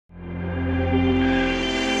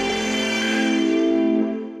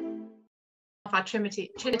our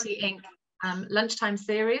Trinity-INC Lunchtime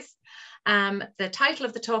series. The title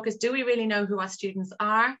of the talk is "Do We Really Know Who Our Students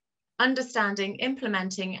Are? Understanding,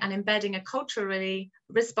 Implementing and Embedding a Culturally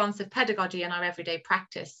Responsive Pedagogy in Our Everyday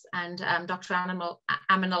Practice." And Dr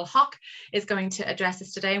Aminul Hoque is going to address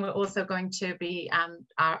us today, and we're also going to be,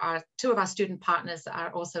 two of our student partners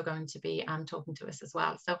are also going to be talking to us as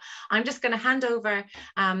well. So I'm just going to hand over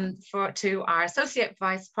to our Associate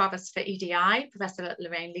Vice Provost for EDI, Professor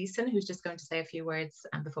Lorraine Leeson, who's just going to say a few words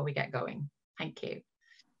before we get going. Thank you.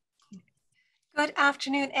 Good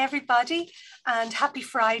afternoon, everybody, and happy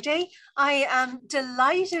Friday. I am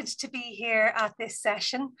delighted to be here at this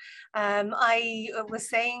session. I was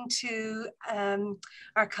saying to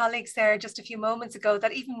our colleagues there just a few moments ago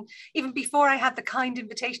that even before I had the kind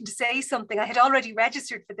invitation to say something, I had already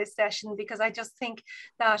registered for this session, because I just think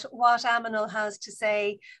that what Aminul has to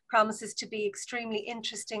say promises to be extremely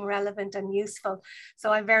interesting, relevant and useful.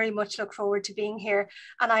 So I very much look forward to being here.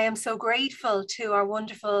 And I am so grateful to our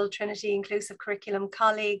wonderful Trinity Inclusive Curriculum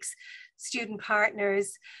colleagues, student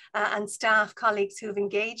partners and staff colleagues who have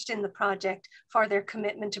engaged in the project for their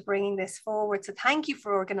commitment to bringing this forward. So thank you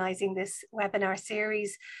for organising this webinar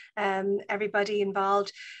series, everybody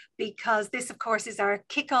involved, because this of course is our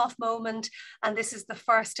kickoff moment, and this is the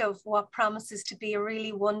first of what promises to be a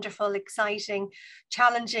really wonderful, exciting,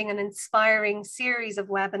 challenging and inspiring series of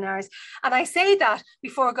webinars. And I say that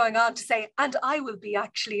before going on to say, and I will be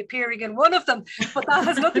actually appearing in one of them, but that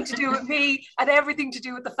has nothing to do with me and everything to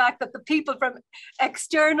do with the fact that the people from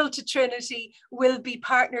external to Trinity will be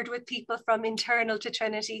partnered with people from internal to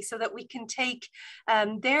Trinity, so that we can take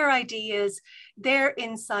their ideas, their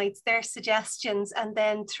insights, their suggestions, and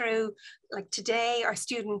then through, like today, our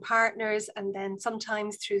student partners, and then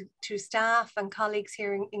sometimes through staff and colleagues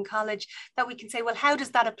here in college, that we can say, well, how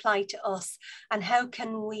does that apply to us? And how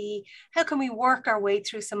can we work our way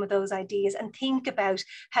through some of those ideas and think about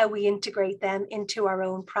how we integrate them into our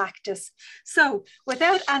own practice? So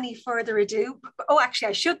without any further ado, oh, actually,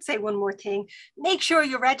 I should say one more thing. Make sure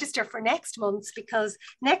you register for next month, because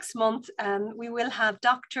next month we will have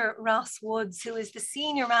Dr. Ross Woods, who is the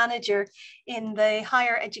Senior Manager in the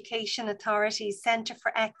Higher Education Authority's Centre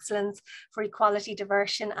for Excellence for Equality,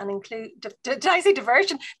 Diversity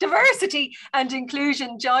and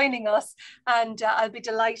Inclusion, joining us. And I'll be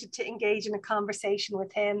delighted to engage in a conversation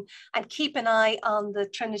with him, and keep an eye on the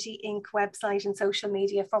Trinity-INC website and social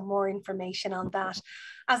media for more information on that.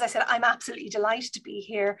 As I said, I'm absolutely delighted to be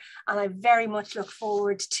here, and I very much look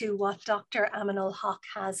forward to what Dr. Aminul Hoque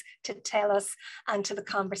has to tell us and to the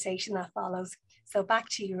conversation that follows. So back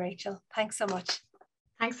to you, Rachel. Thanks so much.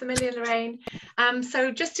 Thanks a million, Lorraine.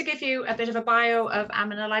 So just to give you a bit of a bio of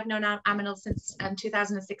Aminul, I've known Aminul since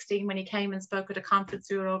 2016, when he came and spoke at a conference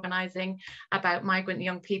we were organising about migrant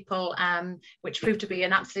young people, which proved to be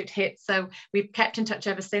an absolute hit. So we've kept in touch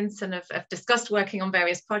ever since, and have discussed working on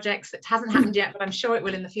various projects. It hasn't happened yet, but I'm sure it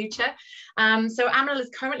will in the future. So Aminul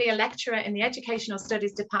is currently a lecturer in the Educational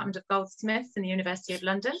Studies Department of Goldsmiths in the University of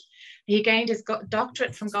London. He gained his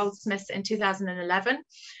doctorate from Goldsmiths in 2011,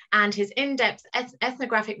 and his in-depth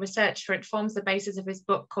ethnographic research for it forms the basis of his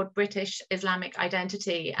book called British Islamic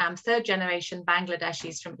Identity, Third Generation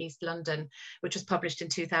Bangladeshis from East London, which was published in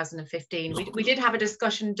 2015. We did have a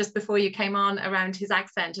discussion just before you came on around his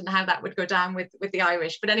accent and how that would go down with the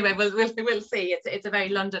Irish, but anyway, we'll see. It's a very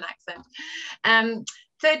London accent.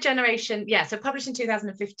 Third generation, yeah, so published in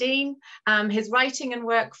 2015. His writing and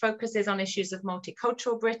work focuses on issues of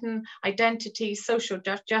multicultural Britain, identity, social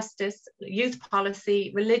justice, youth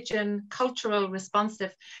policy, religion, culturally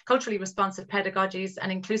responsive pedagogies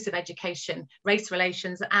and inclusive education, race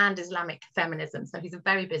relations and Islamic feminism. So he's a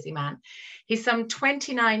very busy man. He's some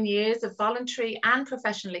 29 years of voluntary and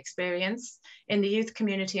professional experience in the youth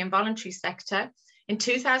community and voluntary sector. In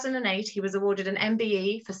 2008, he was awarded an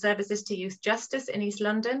MBE for services to youth justice in East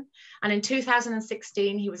London. And in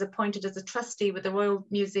 2016, he was appointed as a trustee with the Royal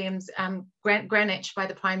Museums Greenwich by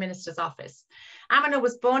the Prime Minister's office. Aminul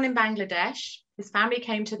was born in Bangladesh. His family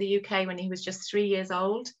came to the UK when he was just 3 years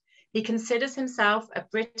old. He considers himself a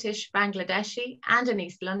British Bangladeshi and an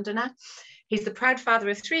East Londoner. He's the proud father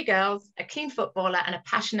of 3 girls, a keen footballer and a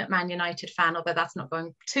passionate Man United fan, although that's not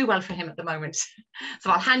going too well for him at the moment.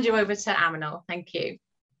 So I'll hand you over to Aminul. Thank you.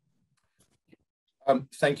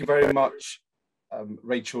 Thank you very much,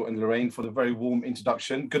 Rachel and Lorraine, for the very warm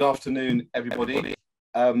introduction. Good afternoon, everybody.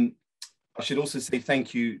 I should also say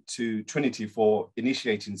thank you to Trinity for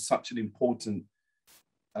initiating such an important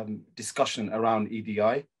discussion around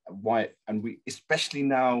EDI. And we, especially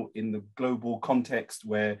now in the global context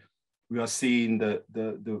where we are seeing the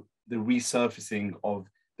resurfacing of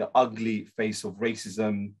the ugly face of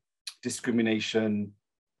racism, discrimination,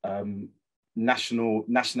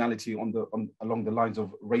 nationality along the lines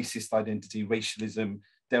of racist identity, racialism.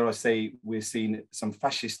 Dare I say, we're seeing some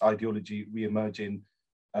fascist ideology re-emerging,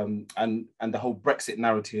 and the whole Brexit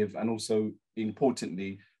narrative, and also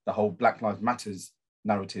importantly the whole Black Lives Matters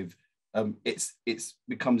narrative. It's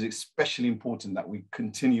becomes especially important that we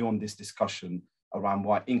continue on this discussion around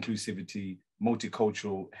why inclusivity,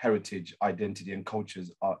 multicultural heritage, identity, and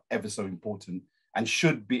cultures are ever so important and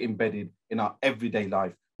should be embedded in our everyday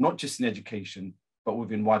life, not just in education, but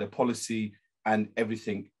within wider policy and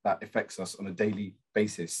everything that affects us on a daily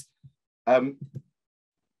basis. And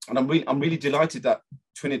I'm really delighted that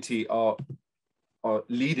Trinity are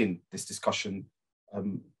leading this discussion.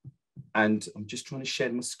 And I'm just trying to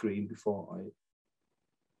share my screen before I.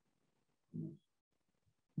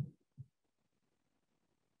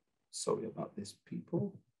 Sorry about this,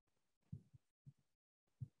 people.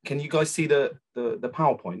 Can you guys see the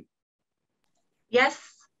PowerPoint? Yes.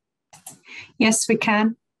 Yes, we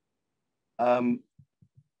can.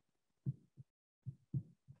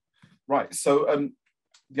 Right, so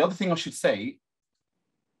the other thing I should say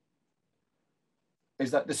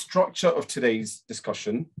is that the structure of today's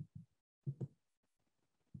discussion,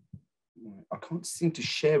 I can't seem to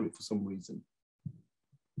share it for some reason.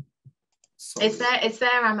 Sorry. It's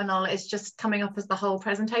there, Aminul. It's just coming up as the whole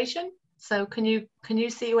presentation. So can you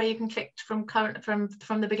see where you can click from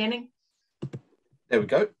the beginning? There we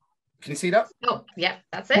go. Can you see that? Oh, yeah,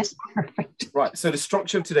 that's it. Right, so the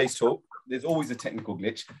structure of today's talk, there's always a technical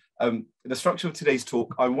glitch. The structure of today's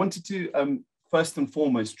talk, I wanted to first and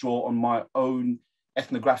foremost draw on my own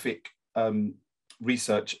ethnographic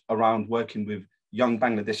research around working with young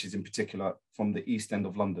Bangladeshis in particular from the East End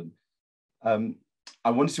of London. I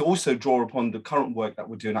wanted to also draw upon the current work that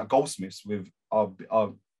we're doing at Goldsmiths with our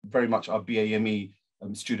very much our BAME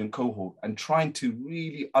student cohort, and trying to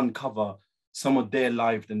really uncover some of their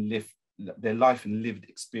life and lived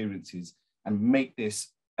experiences, and make this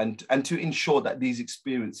and to ensure that these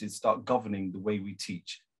experiences start governing the way we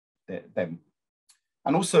teach them.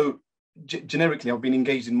 And also, generically, I've been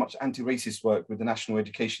engaged in much anti-racist work with the National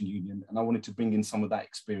Education Union, and I wanted to bring in some of that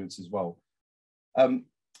experience as well.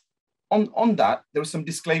 On that, there are some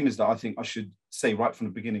disclaimers that I think I should say right from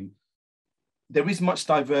the beginning. There is much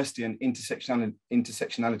diversity and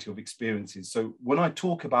intersectionality of experiences. So when I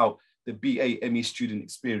talk about the BAME student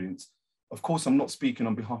experience, of course, I'm not speaking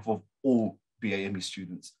on behalf of all BAME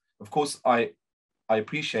students. Of course, I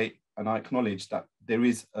appreciate and I acknowledge that there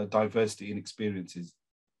is a diversity in experiences.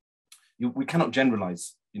 We cannot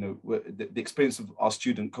generalize. You know, the experience of our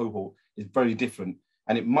student cohort is very different,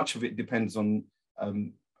 and much of it depends on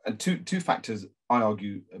and two factors. I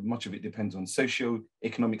argue much of it depends on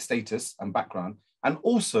socio-economic status and background, and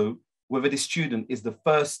also whether the student is the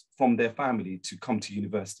first from their family to come to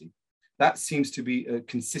university. That seems to be a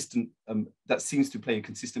consistent. That seems to play a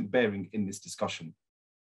consistent bearing in this discussion.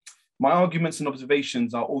 My arguments and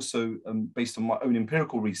observations are also based on my own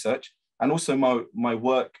empirical research, and also my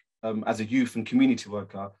work as a youth and community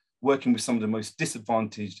worker, working with some of the most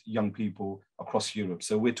disadvantaged young people across Europe.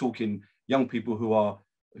 So we're talking young people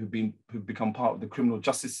who've become part of the criminal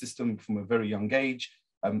justice system from a very young age,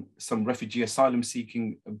 some refugee asylum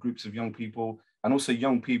seeking groups of young people, and also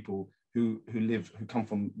young people who come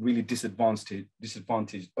from really disadvantaged,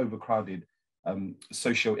 overcrowded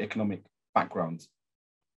socio-economic backgrounds.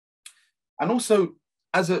 And also,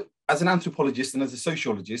 as an anthropologist and as a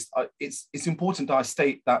sociologist, it's important that I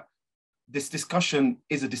state that this discussion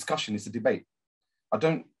is a discussion, it's a debate. I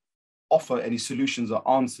don't offer any solutions or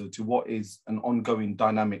answer to what is an ongoing,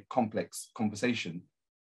 dynamic, complex conversation.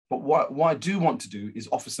 But what I do want to do is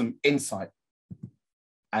offer some insight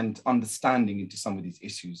and understanding into some of these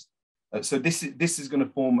issues. So this is going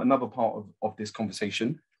to form another part of this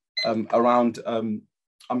conversation around, I'm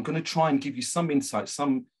going to try and give you some insight,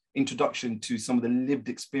 some introduction to some of the lived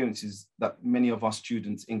experiences that many of our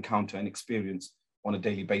students encounter and experience on a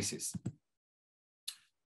daily basis.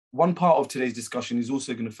 One part of today's discussion is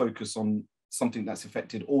also going to focus on something that's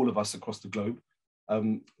affected all of us across the globe,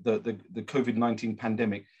 the COVID-19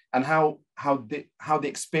 pandemic, and how the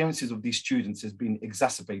experiences of these students has been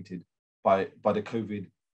exacerbated by the COVID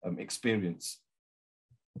experience.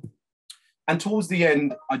 And towards the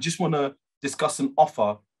end, I just want to discuss and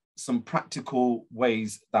offer some practical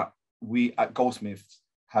ways that we at Goldsmiths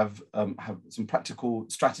have some practical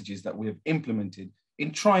strategies that we have implemented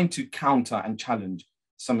in trying to counter and challenge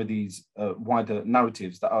some of these wider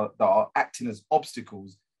narratives that are acting as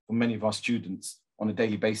obstacles for many of our students on a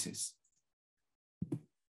daily basis.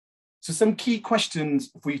 So some key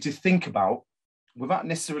questions for you to think about without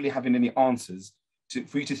necessarily having any answers,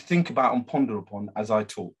 for you to think about and ponder upon as I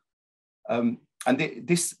talk. And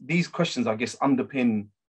these questions, I guess, underpin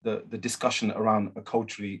the discussion around a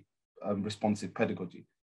culturally responsive pedagogy.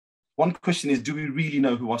 One question is, do we really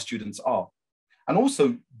know who our students are? And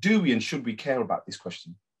also, do we and should we care about this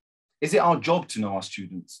question? Is it our job to know our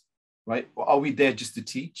students, right? Or are we there just to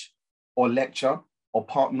teach or lecture or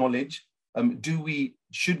part knowledge?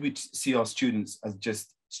 Should we see our students as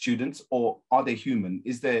just students, or are they human?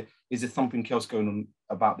 Is there something else going on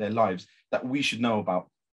about their lives that we should know about?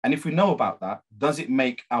 And if we know about that, does it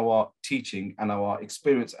make our teaching and our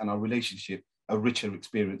experience and our relationship a richer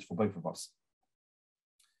experience for both of us?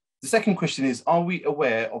 The second question is, are we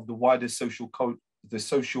aware of the wider social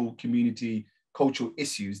community, cultural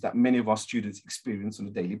issues that many of our students experience on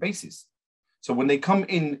a daily basis? So when they come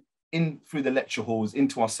in through the lecture halls,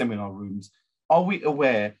 into our seminar rooms, are we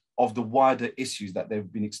aware of the wider issues that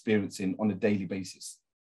they've been experiencing on a daily basis?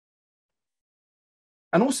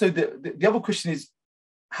 And also the other question is,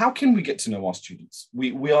 how can we get to know our students?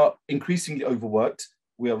 We are increasingly overworked.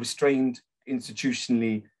 We are restrained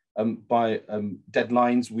institutionally by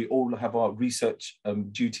deadlines. We all have our research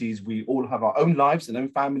duties. We all have our own lives and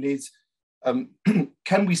own families.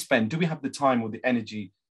 Can we do we have the time or the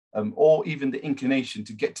energy or even the inclination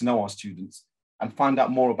to get to know our students and find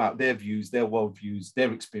out more about their views, their worldviews,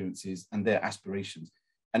 their experiences, and their aspirations?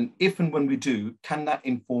 And if and when we do, can that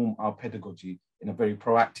inform our pedagogy in a very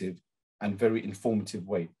proactive and very informative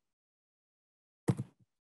way?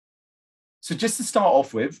 So just to start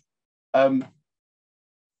off with, I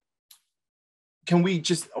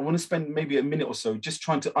want to spend maybe a minute or so just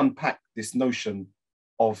trying to unpack this notion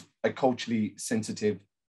of a culturally sensitive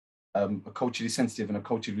and a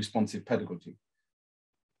culturally responsive pedagogy.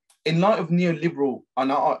 In light of neoliberal,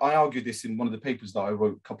 and I argue this in one of the papers that I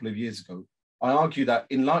wrote a couple of years ago, I argue that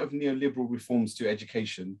in light of neoliberal reforms to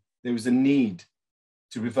education, there is a need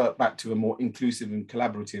to revert back to a more inclusive and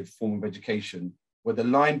collaborative form of education, where the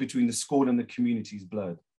line between the school and the community is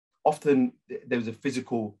blurred. Often there's a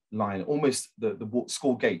physical line, almost the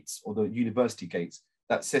school gates or the university gates,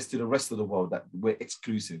 that says to the rest of the world that we're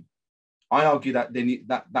exclusive. I argue that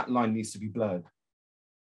that line needs to be blurred.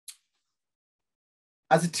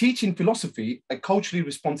 As a teaching philosophy, a culturally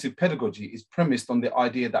responsive pedagogy is premised on the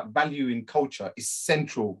idea that valuing culture is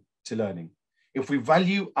central to learning. If we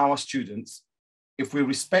value our students, if we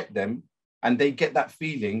respect them, and they get that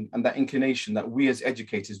feeling and that inclination that we as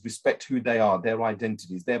educators respect who they are, their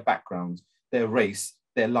identities, their backgrounds, their race,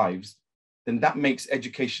 their lives, then that makes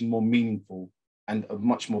education more meaningful and a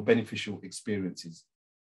much more beneficial experiences.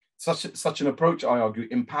 Such an approach, I argue,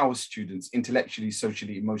 empowers students intellectually,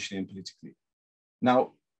 socially, emotionally, and politically.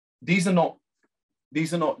 Now, this is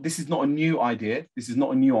not a new idea. This is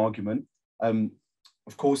not a new argument.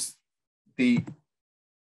 Of course, I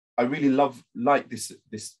really like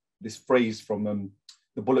this phrase from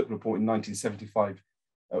the Bullock Report in 1975,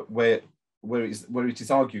 where it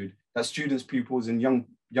is argued that students, pupils, and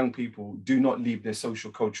young people do not leave their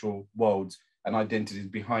social cultural worlds and identities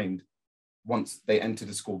behind once they enter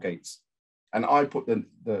the school gates. And I put the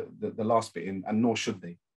last bit in, and nor should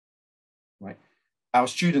they, right? Our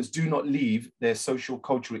students do not leave their social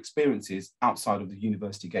cultural experiences outside of the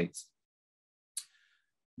university gates.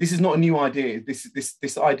 This is not a new idea.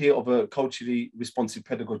 This idea of a culturally responsive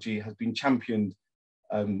pedagogy has been championed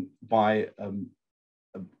by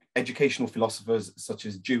educational philosophers such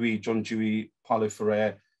as Dewey, John Dewey, Paulo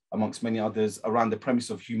Freire, amongst many others, around the premise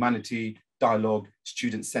of humanity, dialogue,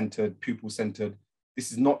 student-centered, pupil-centered.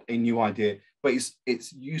 This is not a new idea, but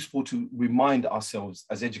it's useful to remind ourselves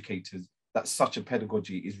as educators that such a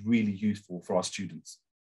pedagogy is really useful for our students.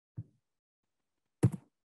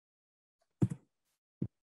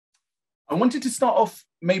 I wanted to start off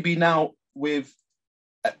maybe now with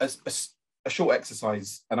a short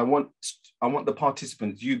exercise, and I want the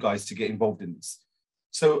participants, you guys, to get involved in this.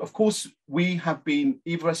 So, of course, we have been,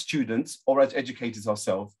 either as students or as educators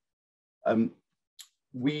ourselves,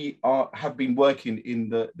 we have been working in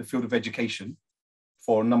the field of education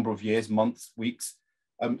for a number of years, months, weeks.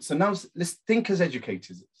 So now let's think as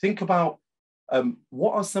educators, think about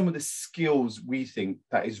what are some of the skills we think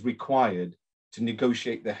that is required to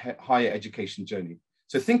negotiate the higher education journey.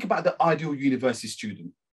 So think about the ideal university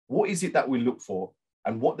student. What is it that we look for,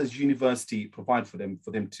 and what does university provide for them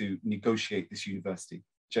to negotiate this university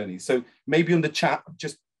journey? So maybe on the chat,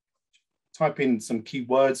 just type in some key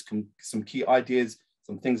words, some key ideas,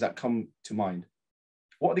 some things that come to mind.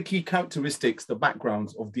 What are the key characteristics, the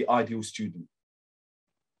backgrounds of the ideal student?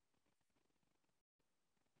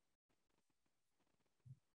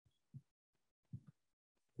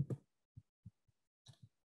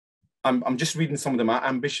 I'm just reading some of them out.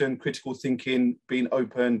 Ambition, critical thinking, being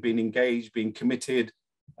open, being engaged, being committed,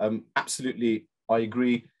 absolutely I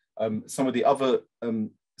agree. Some of the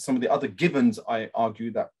other givens, I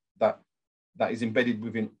argue that is embedded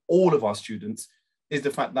within all of our students is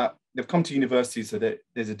the fact that they've come to university, so that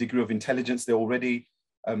there's a degree of intelligence there already.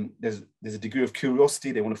 There's a degree of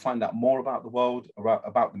curiosity. They want to find out more about the world,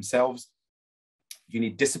 about themselves. You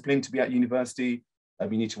need discipline to be at university.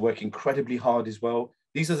 You need to work incredibly hard as well.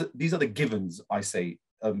 These are the givens, I say,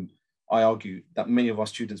 I argue, that many of our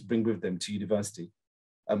students bring with them to university.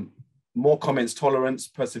 More comments: tolerance,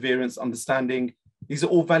 perseverance, understanding. These are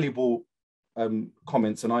all valuable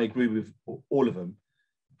comments, and I agree with all of them.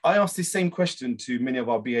 I asked this same question to many of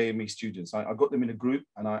our BAME students. I got them in a group,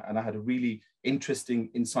 and I had a really interesting,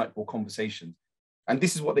 insightful conversation. And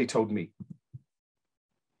this is what they told me.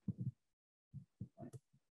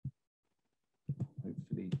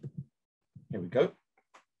 Hopefully, here we go.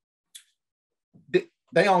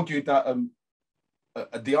 They argued that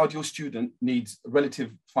the ideal student needs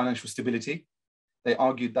relative financial stability. They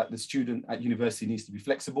argued that the student at university needs to be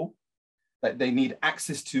flexible, that they need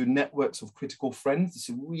access to networks of critical friends. It's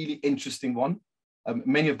a really interesting one.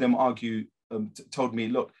 Many of them told me,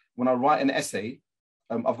 look, when I write an essay,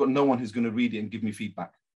 I've got no one who's going to read it and give me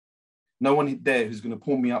feedback. No one there who's going to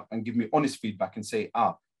pull me up and give me honest feedback and say,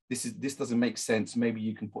 this doesn't make sense. Maybe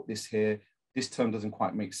you can put this here. This term doesn't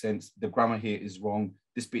quite make sense. The grammar here is wrong.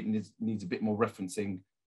 This bit needs a bit more referencing.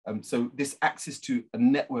 So this access to a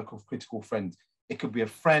network of critical friends. It could be a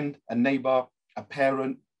friend, a neighbor, a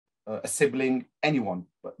parent, a sibling, anyone.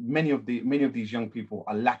 But many of these young people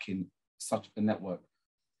are lacking such a network.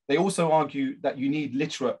 They also argue that you need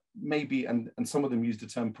literate, maybe, and some of them use the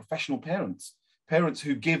term professional parents, parents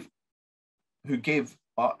who give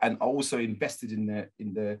and are also invested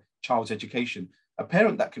in their child's education. A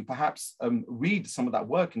parent that can perhaps read some of that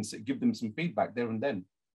work and give them some feedback there and then.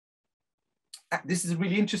 This is a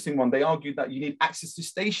really interesting one. They argue that you need access to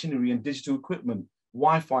stationery and digital equipment,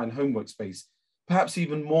 Wi-Fi and homework space, perhaps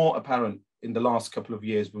even more apparent in the last couple of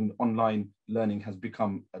years when online learning has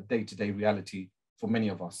become a day-to-day reality for many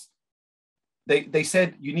of us. They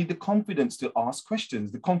said you need the confidence to ask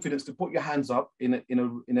questions, the confidence to put your hands up in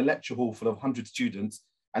a lecture hall full of 100 students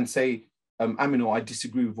and say, Aminul, I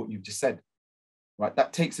disagree with what you've just said. Right?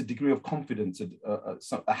 That takes a degree of confidence,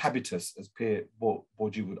 a habitus, as Pierre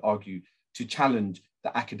Bourdieu would argue, to challenge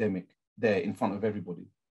the academic there in front of everybody.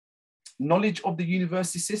 Knowledge of the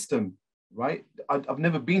university system, right? I've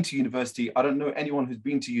never been to university. I don't know anyone who's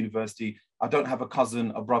been to university. I don't have a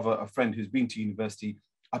cousin, a brother, a friend who's been to university.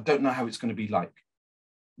 I don't know how it's going to be like,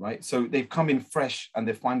 right? So they've come in fresh and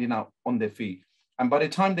they're finding out on their feet. And by the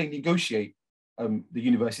time they negotiate the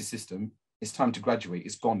university system, it's time to graduate.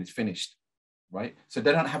 It's gone, it's finished. Right? So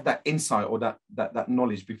they don't have that insight or that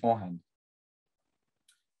knowledge beforehand.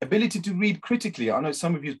 Ability to read critically. I know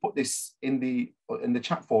some of you put this in the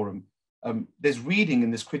chat forum. There's reading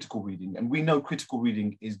and there's critical reading, and we know critical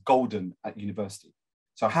reading is golden at university.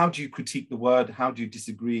 So how do you critique the word? How do you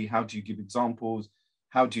disagree? How do you give examples?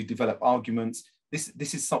 How do you develop arguments?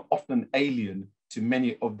 This is so often alien to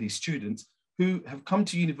many of these students who have come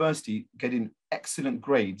to university getting excellent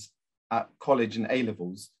grades at college and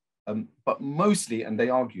A-levels. But mostly, and they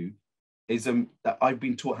argue, is that I've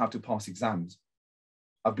been taught how to pass exams.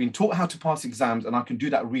 I've been taught how to pass exams and I can do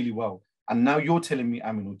that really well. And now you're telling me,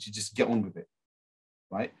 Aminul, to just get on with it,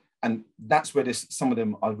 right? And that's where some of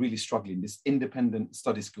them are really struggling. This independent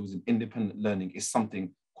study skills and independent learning is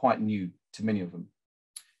something quite new to many of them.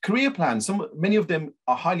 Career plans, many of them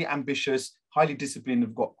are highly ambitious, highly disciplined,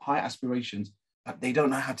 have got high aspirations, but they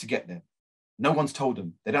don't know how to get there. No one's told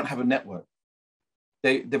them. They don't have a network.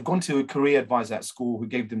 They've gone to a career advisor at school who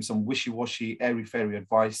gave them some wishy-washy, airy-fairy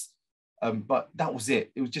advice, but that was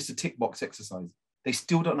it. It was just a tick box exercise. They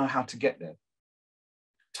still don't know how to get there.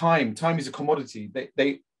 Time is a commodity.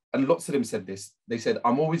 And lots of them said this. They said,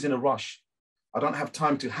 I'm always in a rush. I don't have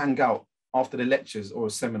time to hang out after the lectures or a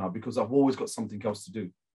seminar because I've always got something else to do.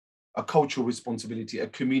 A cultural responsibility, a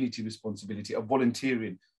community responsibility, a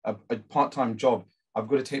volunteering, a part-time job. I've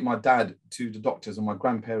got to take my dad to the doctors and my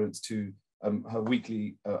grandparents to her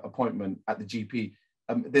weekly appointment at the GP.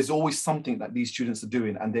 There's always something that these students are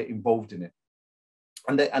doing and they're involved in it.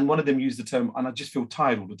 And one of them used the term, and I just feel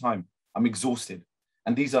tired all the time. I'm exhausted.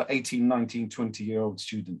 And these are 18, 19, 20-year-old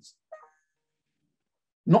students.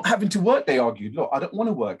 Not having to work, they argued. Look, I don't want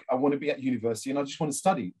to work. I want to be at university and I just want to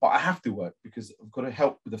study, but I have to work because I've got to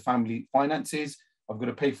help with the family finances. I've got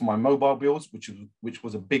to pay for my mobile bills, which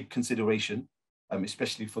was a big consideration,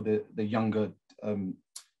 especially for the younger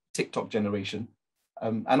TikTok generation.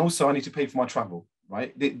 And also I need to pay for my travel,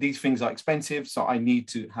 right? These things are expensive, so I need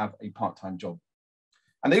to have a part-time job.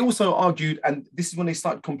 And they also argued, and this is when they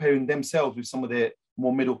started comparing themselves with some of their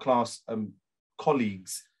more middle-class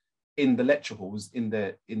colleagues in the lecture halls, in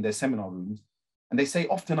their seminar rooms, and they say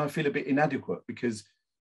often I feel a bit inadequate because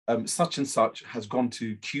such and such has gone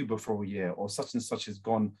to Cuba for a year, or such and such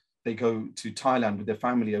they go to Thailand with their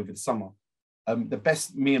family over the summer. The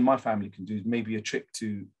best me and my family can do is maybe a trip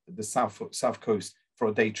to the south coast for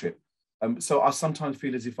a day trip. So I sometimes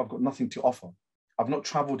feel as if I've got nothing to offer. I've not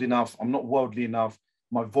traveled enough, I'm not worldly enough,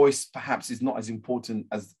 my voice perhaps is not as important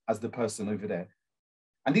as the person over there.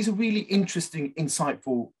 And these are really interesting,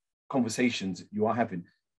 insightful conversations you are having.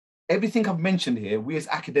 Everything I've mentioned here, we as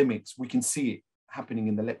academics, we can see it happening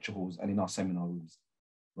in the lecture halls and in our seminar rooms,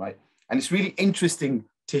 right? And it's really interesting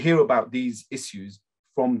to hear about these issues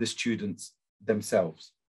from the students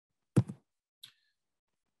themselves.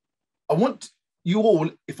 I want you all,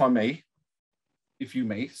 if you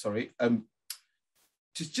may,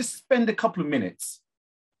 to just spend a couple of minutes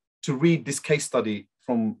to read this case study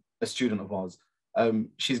from a student of ours.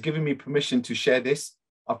 She's given me permission to share this.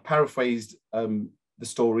 I've paraphrased the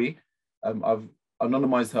story. I've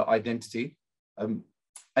anonymized her identity.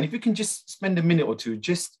 And if you can just spend a minute or two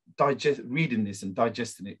just reading this and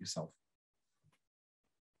digesting it yourself.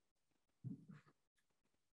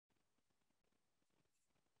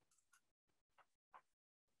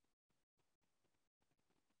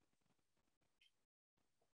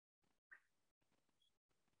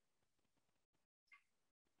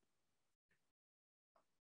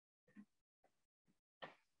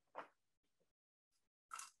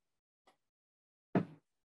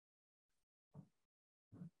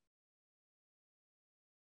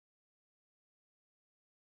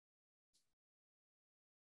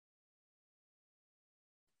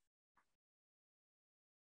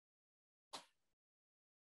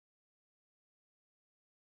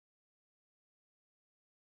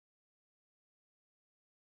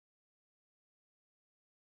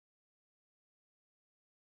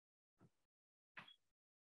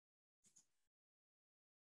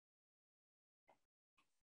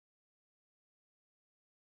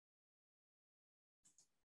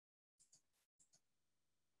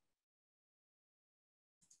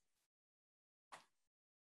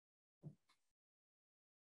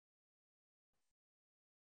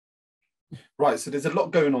 Right, so there's a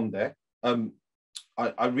lot going on there.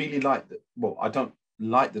 I really like that. Well, I don't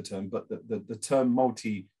like the term, but the term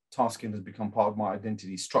multitasking has become part of my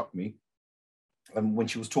identity. Struck me when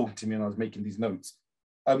she was talking to me and I was making these notes.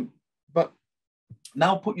 But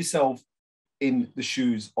now put yourself in the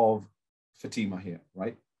shoes of Fatima here,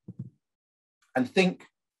 right? And think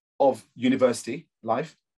of university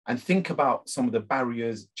life and think about some of the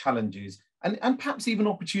barriers, challenges, and perhaps even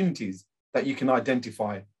opportunities that you can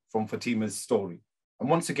identify from Fatima's story. And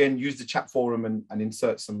once again, use the chat forum and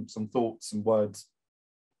insert some thoughts and words.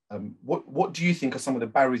 What do you think are some of the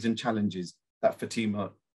barriers and challenges that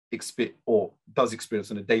Fatima does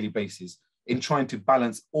experience on a daily basis in trying to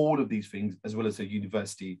balance all of these things as well as her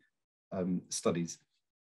university studies?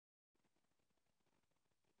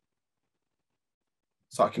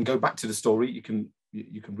 So I can go back to the story. You can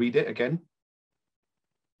read it again.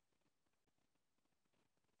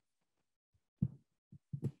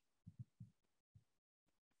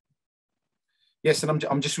 Yes, and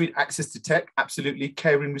I'm just reading access to tech, absolutely,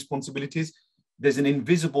 caring responsibilities. There's an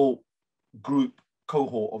invisible group,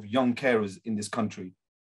 cohort of young carers in this country,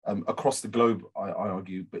 across the globe, I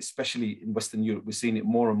argue, but especially in Western Europe, we're seeing it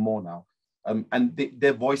more and more now. And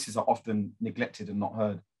their voices are often neglected and not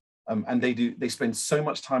heard. And they spend so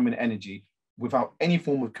much time and energy without any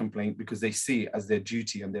form of complaint because they see it as their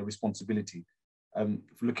duty and their responsibility.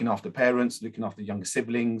 For looking after parents, looking after younger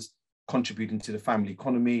siblings, contributing to the family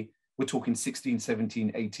economy. We're talking 16,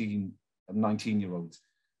 17, 18, 19-year-olds.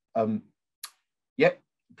 Yep,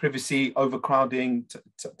 privacy, overcrowding,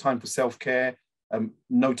 time for self-care,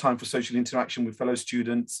 no time for social interaction with fellow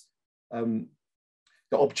students. The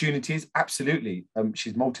opportunities, absolutely.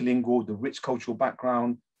 She's multilingual, the rich cultural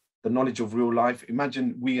background, the knowledge of real life.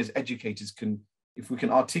 Imagine we as educators if we can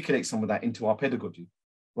articulate some of that into our pedagogy,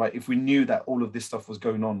 right? If we knew that all of this stuff was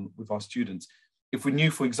going on with our students. If we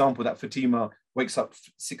knew, for example, that Fatima wakes up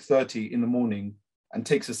 6:30 in the morning and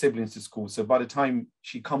takes her siblings to school. So by the time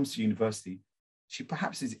she comes to university, she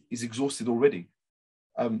perhaps is exhausted already.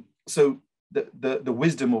 So the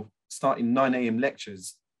wisdom of starting 9 a.m.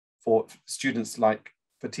 lectures for students like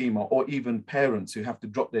Fatima, or even parents who have to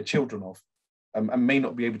drop their children off and may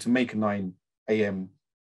not be able to make a 9 a.m.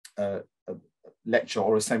 lecture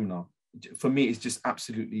or a seminar, for me, it's just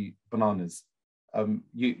absolutely bananas.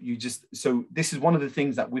 So this is one of the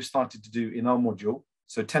things that we've started to do in our module.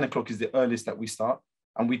 So 10 o'clock is the earliest that we start.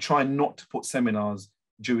 And we try not to put seminars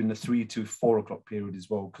during the 3 to 4 o'clock period as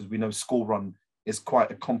well, because we know school run is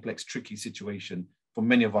quite a complex, tricky situation for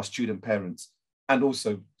many of our student parents and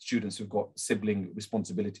also students who've got sibling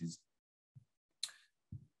responsibilities.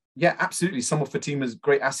 Yeah, absolutely. Some of Fatima's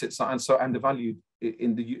great assets are so undervalued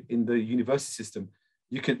in the university system.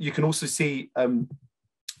 You can also see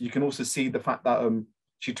the fact that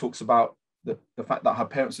she talks about the fact that her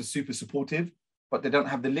parents are super supportive, but they don't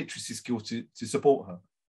have the literacy skills to support her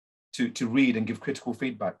to read and give critical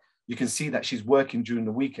feedback. You can see that she's working during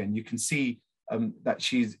the weekend. You can see that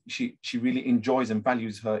she really enjoys and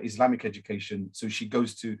values her Islamic education. So she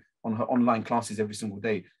goes on her online classes every single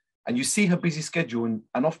day. And you see her busy schedule,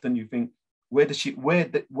 and often you think, where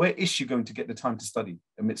is she going to get the time to study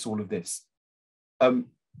amidst all of this? And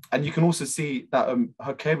you can also see that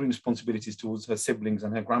her caring responsibilities towards her siblings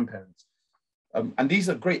and her grandparents. And these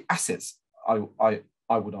are great assets, I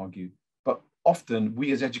would argue. But often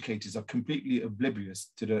we as educators are completely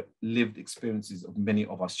oblivious to the lived experiences of many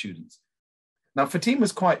of our students. Now,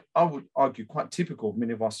 Fatima's I would argue, quite typical of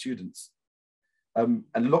many of our students. And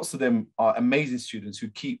lots of them are amazing students who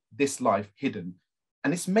keep this life hidden.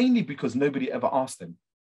 And it's mainly because nobody ever asked them.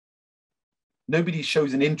 Nobody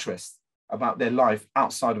shows an interest about their life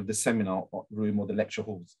outside of the seminar room or the lecture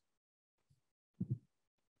halls.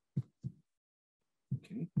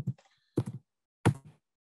 Okay.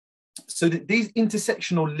 So these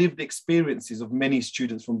intersectional lived experiences of many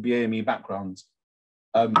students from BAME backgrounds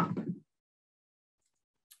have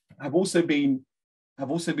also been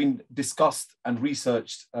discussed and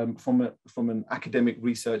researched from an academic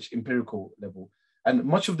research empirical level. And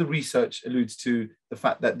much of the research alludes to the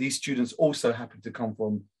fact that these students also happen to come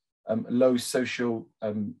from low social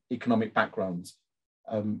economic backgrounds.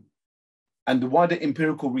 And the wider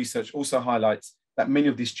empirical research also highlights that many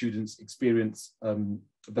of these students experience,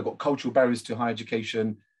 they've got cultural barriers to higher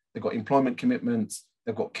education, they've got employment commitments,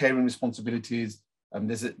 they've got caring responsibilities,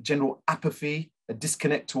 there's a general apathy, a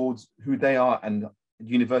disconnect towards who they are and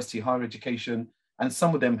university, higher education, and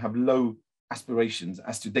some of them have low aspirations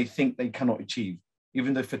as to they think they cannot achieve.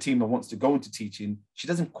 Even though Fatima wants to go into teaching, she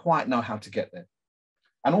doesn't quite know how to get there.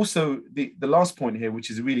 And also the last point here, which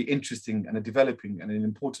is really interesting and a developing and an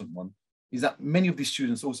important one, is that many of these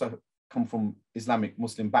students also come from Islamic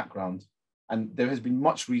Muslim backgrounds. And there has been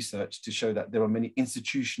much research to show that there are many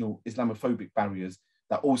institutional Islamophobic barriers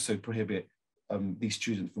that also prohibit these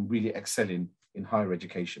students from really excelling in higher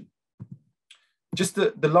education. Just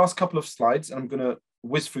the last couple of slides, and I'm going to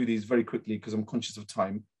whiz through these very quickly because I'm conscious of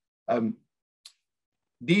time.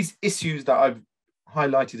 These issues that I've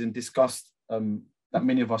highlighted and discussed that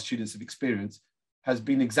many of our students have experienced has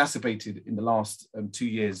been exacerbated in the last 2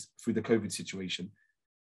 years through the COVID situation.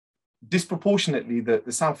 Disproportionately,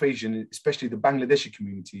 the South Asian, especially the Bangladeshi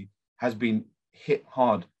community, has been hit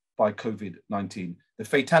hard by COVID-19. The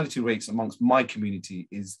fatality rates amongst my community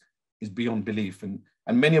is beyond belief, and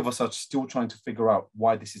many of us are still trying to figure out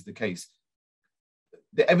why this is the case.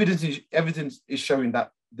 The evidence is showing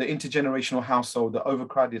that the intergenerational household, the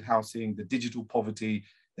overcrowded housing, the digital poverty,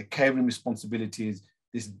 the caring responsibilities,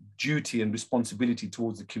 this duty and responsibility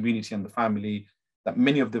towards the community and the family, that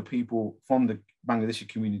many of the people from the Bangladeshi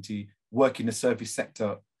community work in the service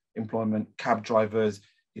sector, employment, cab drivers,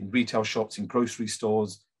 in retail shops, in grocery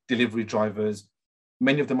stores, delivery drivers.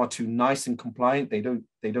 Many of them are too nice and compliant. They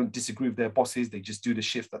don't disagree with their bosses. They just do the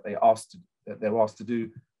shift that they're asked to do.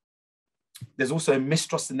 There's also a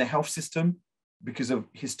mistrust in the health system because of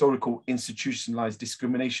historical institutionalized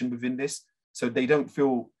discrimination within this. So they don't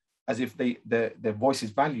feel as if their voice is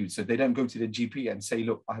valued. So they don't go to their GP and say,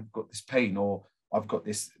 look, I've got this pain or I've got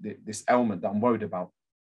this ailment that I'm worried about,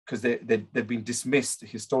 because they've been dismissed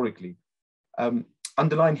historically.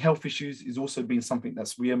 Underlying health issues is also been something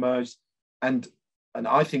that's reemerged. And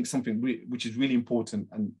I think something which is really important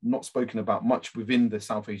and not spoken about much within the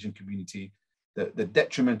South Asian community, the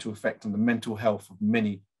detrimental effect on the mental health of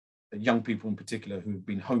many young people in particular who've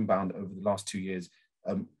been homebound over the last 2 years,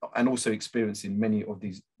 and also experiencing many of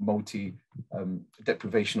these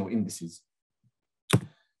multi-deprivational indices.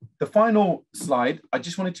 The final slide, I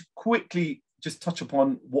just wanted to quickly just touch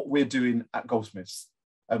upon what we're doing at Goldsmiths.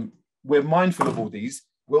 We're mindful of all these.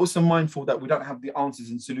 We're also mindful that we don't have the answers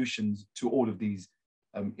and solutions to all of these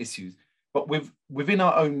issues, but within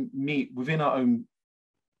our own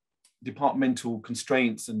departmental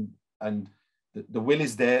constraints and the will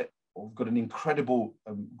is there. We've got an incredible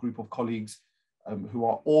group of colleagues who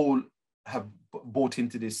are all have bought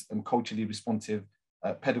into this culturally responsive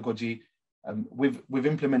pedagogy. We've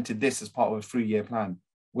implemented this as part of a 3-year plan.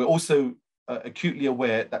 We're also acutely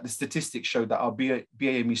aware that the statistics show that our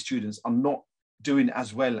BAME students are not doing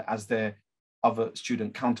as well as their other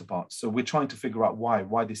student counterparts. So we're trying to figure out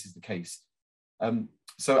why this is the case.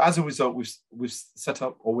 So as a result, we've set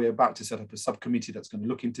up, or we're about to set up, a subcommittee that's going to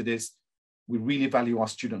look into this. We really value our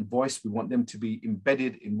student voice. We want them to be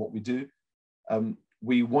embedded in what we do.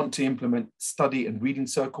 We want to implement study and reading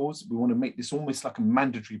circles. We want to make this almost like a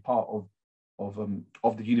mandatory part of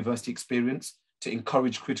the university experience to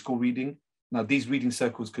encourage critical reading. Now, these reading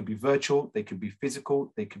circles could be virtual, they could be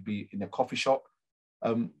physical, they could be in a coffee shop.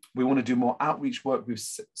 We want to do more outreach work with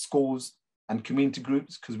schools and community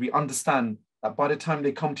groups, because we understand that by the time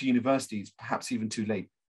they come to university, it's perhaps even too late.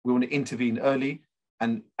 We want to intervene early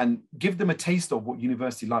and give them a taste of what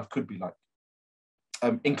university life could be like.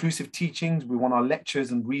 Inclusive teachings, we want our lectures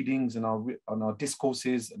and readings and our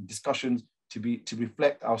discourses and discussions to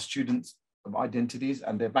reflect our students' identities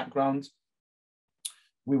and their backgrounds.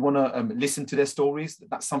 We want to listen to their stories.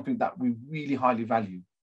 That's something that we really highly value.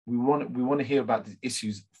 We want to hear about the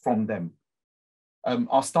issues from them.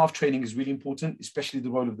 Our staff training is really important, especially the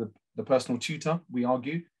role of the personal tutor, we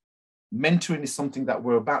argue. Mentoring is something that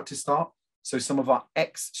we're about to start. So some of our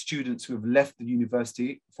ex-students who have left the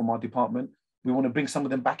university from our department, we want to bring some of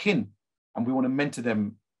them back in, and we want to mentor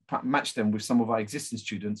them, match them with some of our existing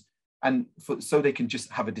students, and so they can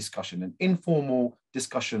just have a discussion, an informal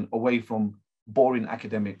discussion away from boring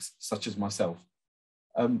academics such as myself.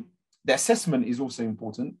 The assessment is also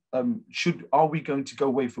important. Are we going to go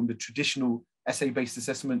away from the traditional essay-based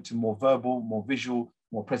assessment to more verbal, more visual,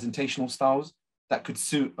 more presentational styles that could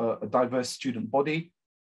suit a diverse student body?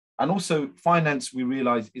 And also finance, we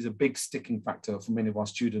realize, is a big sticking factor for many of our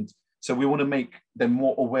students. So we want to make them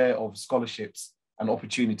more aware of scholarships and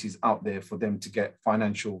opportunities out there for them to get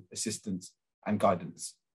financial assistance and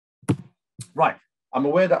guidance. Right, I'm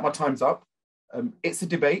aware that my time's up. It's a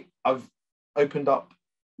debate. I've opened up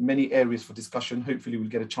many areas for discussion. Hopefully we'll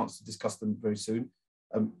get a chance to discuss them very soon.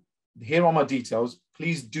 Here are my details.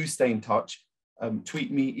 Please do stay in touch.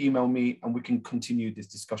 Tweet me, email me, and we can continue this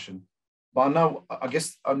discussion. But now, I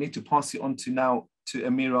guess I need to pass it on to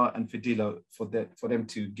Amirah and Fadilah for them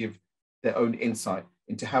to give their own insight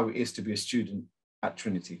into how it is to be a student at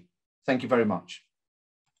Trinity. Thank you very much.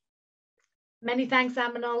 Many thanks,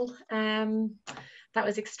 Aminul. That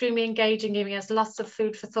was extremely engaging, giving us lots of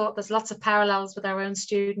food for thought. There's lots of parallels with our own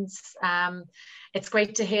students. It's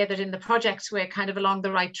great to hear that in the project we're kind of along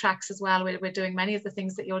the right tracks as well. We're doing many of the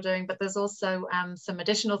things that you're doing, but there's also some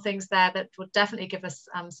additional things there that would definitely give us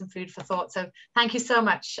some food for thought. So thank you so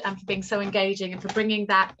much for being so engaging and for bringing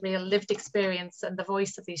that real lived experience and the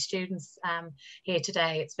voice of these students here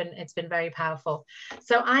today. It's been very powerful.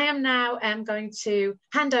 So I am now going to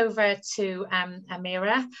hand over to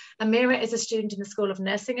Amirah. Amirah is a student in the School of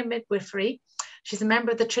Nursing and Midwifery. She's a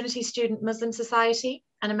member of the Trinity Student Muslim Society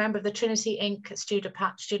and a member of the Trinity-INC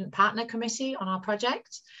Student Partner Committee on our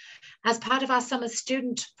project. As part of our summer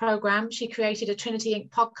student program, she created a Trinity-INC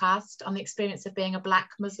podcast on the experience of being a Black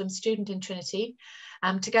Muslim student in Trinity,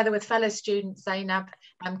 together with fellow student Zainab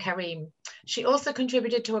Karim. She also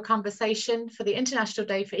contributed to a conversation for the International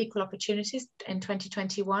Day for Equal Opportunities in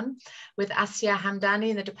 2021 with Asya Hamdani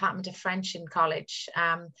in the Department of French in college.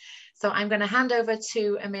 So I'm going to hand over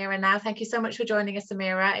to Amirah now. Thank you so much for joining us,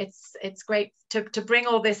 Amirah. It's great to bring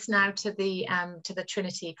all this now to the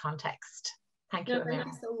Trinity context. Thank you, Amirah. Thank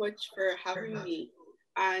you so much for having me.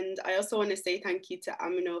 And I also want to say thank you to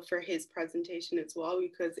Aminul for his presentation as well,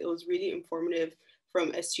 because it was really informative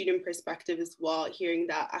from a student perspective as well, hearing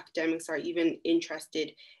that academics are even interested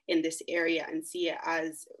in this area and see it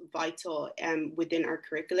as vital within our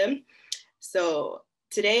curriculum. So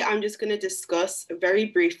today I'm just going to discuss very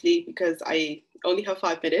briefly, because I only have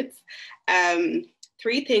 5 minutes,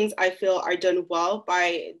 3 things I feel are done well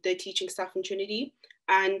by the teaching staff in Trinity,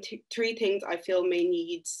 and 3 things I feel may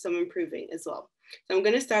need some improving as well. So I'm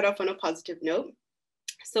going to start off on a positive note.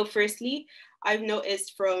 So firstly, I've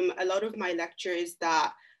noticed from a lot of my lectures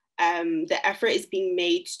that the effort is being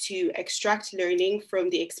made to extract learning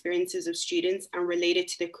from the experiences of students and relate it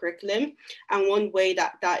to the curriculum. And one way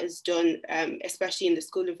that that is done, especially in the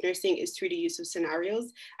School of Nursing, is through the use of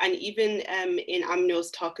scenarios. And even in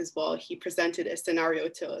Aminul's talk as well, he presented a scenario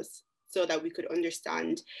to us so that we could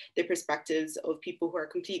understand the perspectives of people who are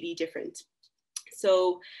completely different.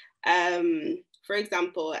 So, for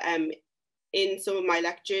example, in some of my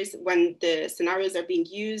lectures, when the scenarios are being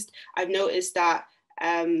used, I've noticed that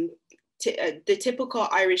the typical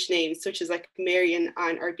Irish names, such as like Mary and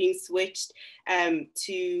Anne, are being switched and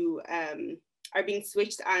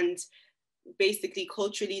basically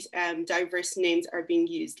culturally diverse names are being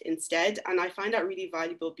used instead. And I find that really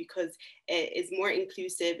valuable because it is more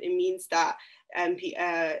inclusive. It means that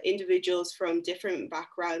individuals from different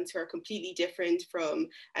backgrounds who are completely different from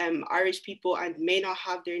Irish people and may not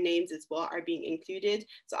have their names as well are being included.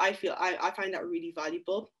 So I find that really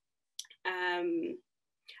valuable.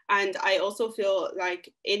 And I also feel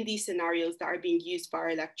like in these scenarios that are being used by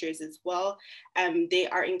our lecturers as well, they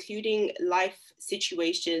are including life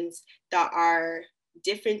situations that are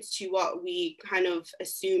different to what we kind of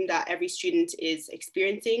assume that every student is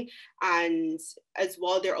experiencing. And as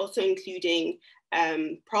well, they're also including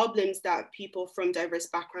problems that people from diverse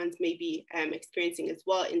backgrounds may be experiencing as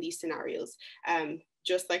well in these scenarios.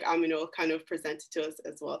 Just like Aminul kind of presented to us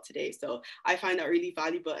as well today. So I find that really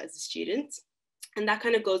valuable as a student. And that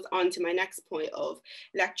kind of goes on to my next point of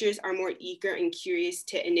lecturers are more eager and curious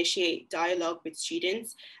to initiate dialogue with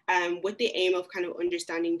students with the aim of kind of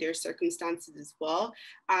understanding their circumstances as well.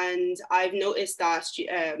 And I've noticed that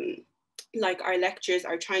like our lecturers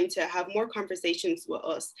are trying to have more conversations with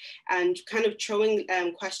us and kind of throwing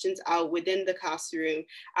questions out within the classroom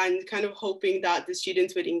and kind of hoping that the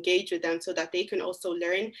students would engage with them so that they can also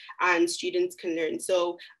learn and students can learn.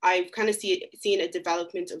 So I've kind of seen a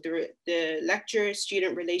development of the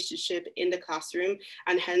lecturer-student relationship in the classroom,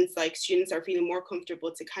 and hence like students are feeling more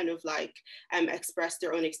comfortable to kind of like express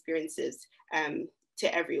their own experiences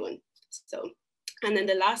to everyone. So. And then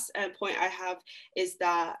the last point I have is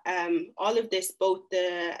that all of this, both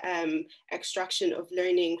the extraction of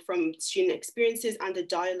learning from student experiences and the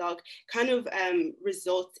dialogue kind of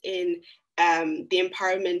results in the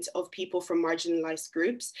empowerment of people from marginalized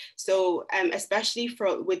groups. So especially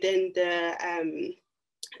within the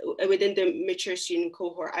mature student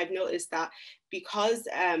cohort, I've noticed that because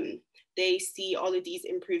they see all of these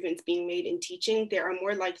improvements being made in teaching, they are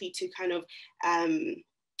more likely to kind of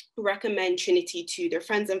recommend Trinity to their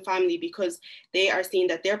friends and family because they are seeing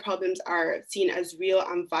that their problems are seen as real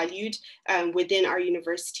and valued within our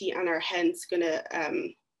university and are hence going to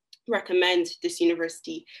recommend this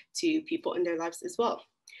university to people in their lives as well.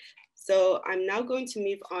 So I'm now going to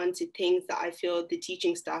move on to things that I feel the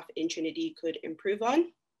teaching staff in Trinity could improve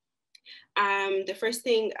on. The first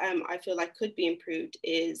thing I feel like could be improved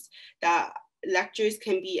is that lecturers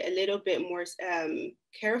can be a little bit more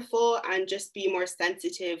careful and just be more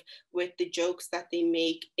sensitive with the jokes that they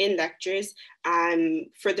make in lectures,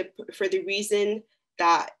 for the reason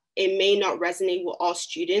that it may not resonate with all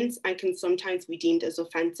students and can sometimes be deemed as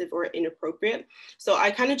offensive or inappropriate. So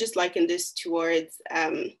I kind of just liken this towards,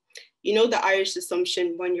 you know, the Irish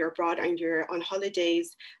assumption when you're abroad and you're on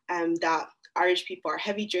holidays, that Irish people are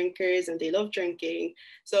heavy drinkers and they love drinking.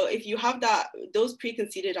 So if you have those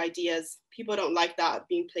preconceived ideas, people don't like that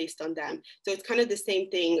being placed on them. So it's kind of the same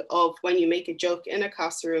thing of when you make a joke in a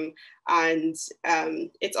classroom and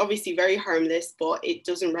it's obviously very harmless, but it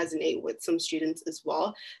doesn't resonate with some students as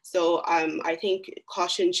well. So I think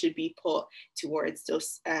caution should be put towards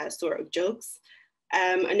those sort of jokes.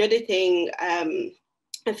 Another thing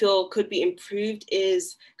I feel could be improved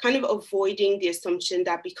is kind of avoiding the assumption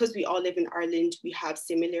that because we all live in Ireland, we have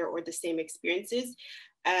similar or the same experiences.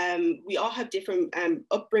 We all have different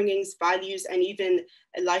upbringings, values, and even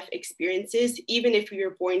life experiences, even if we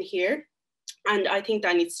were born here. And I think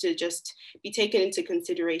that needs to just be taken into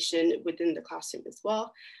consideration within the classroom as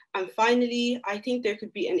well. And finally, I think there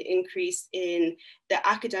could be an increase in the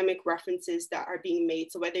academic references that are being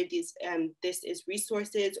made. So whether this is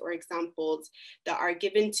resources or examples that are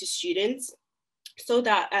given to students so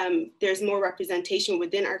that there's more representation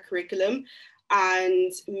within our curriculum,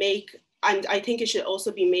 and I think it should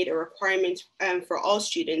also be made a requirement for all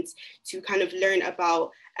students to kind of learn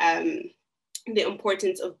about the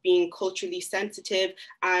importance of being culturally sensitive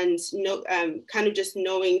and kind of just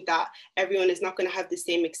knowing that everyone is not going to have the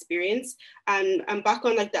same experience. And back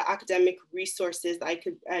on like the academic resources that I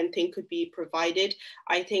could think could be provided,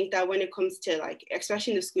 I think that when it comes to like,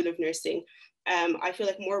 especially in the School of Nursing, I feel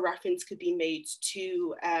like more reference could be made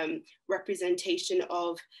to representation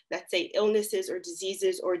of, let's say, illnesses or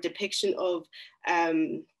diseases or depiction of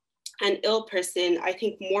an ill person. I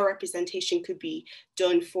think more representation could be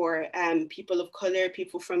done for people of color,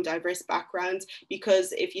 people from diverse backgrounds,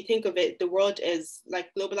 because if you think of it, the world is like,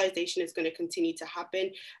 globalization is going to continue to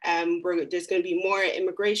happen. There's going to be more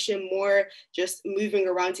immigration, more just moving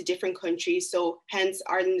around to different countries. So hence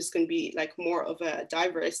Ireland is going to be like more of a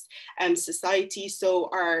diverse society. So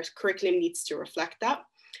our curriculum needs to reflect that.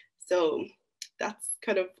 So that's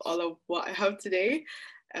kind of all of what I have today.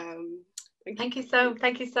 Thank you so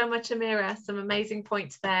much, Amirah. Some amazing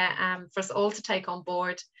points there for us all to take on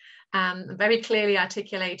board. Very clearly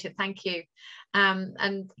articulated. Thank you.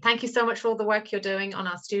 And thank you so much for all the work you're doing on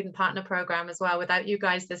our student partner program as well. Without you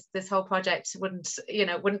guys, this whole project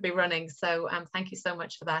wouldn't be running. So thank you so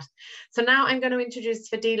much for that. So now I'm going to introduce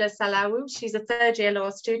Fadilah Salawu. She's a third-year law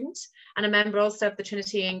student and a member also of the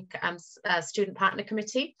Trinity-INC Student Partner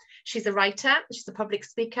Committee. She's a writer, she's a public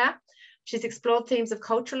speaker. She's explored themes of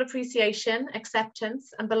cultural appreciation,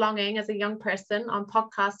 acceptance, and belonging as a young person on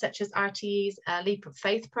podcasts such as RTE's Leap of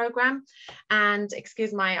Faith programme, and,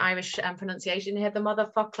 excuse my Irish pronunciation here, the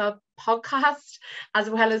Motherfuck Club podcast,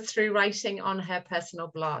 as well as through writing on her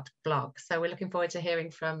personal blog. So we're looking forward to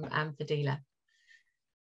hearing from Fadilah.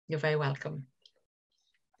 You're very welcome.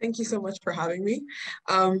 Thank you so much for having me.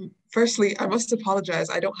 Firstly, I must apologize.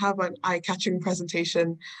 I don't have an eye-catching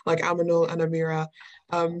presentation like Aminul and Amirah.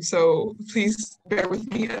 So please bear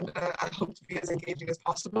with me, and I hope to be as engaging as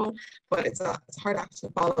possible. But it's a hard act to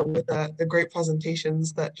follow with the great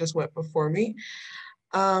presentations that just went before me.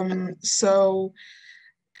 So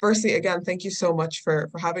firstly, again, thank you so much for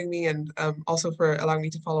having me, and also for allowing me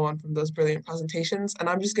to follow on from those brilliant presentations. And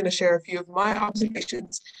I'm just going to share a few of my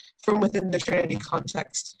observations from within the Trinity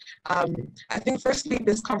context. I think firstly,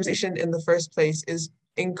 this conversation in the first place is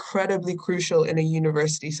incredibly crucial in a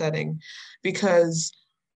university setting, because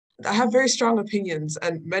I have very strong opinions,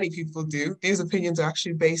 and many people do. These opinions are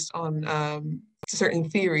actually based on certain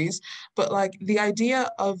theories, but like the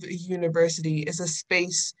idea of a university is a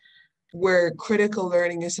space where critical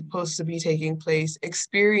learning is supposed to be taking place,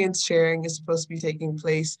 experience sharing is supposed to be taking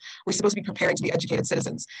place. We're supposed to be preparing to be educated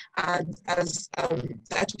citizens. And as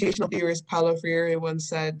the educational theorist Paulo Freire once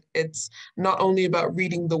said, it's not only about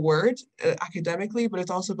reading the word academically, but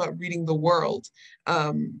it's also about reading the world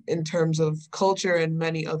in terms of culture and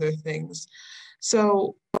many other things.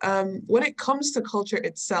 So when it comes to culture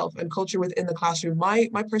itself and culture within the classroom, my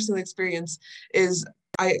personal experience is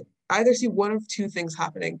I either see one of two things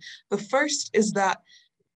happening. The first is that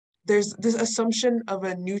there's this assumption of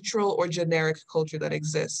a neutral or generic culture that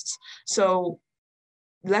exists. So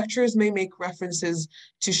lecturers may make references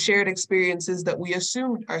to shared experiences that we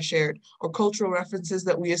assume are shared, or cultural references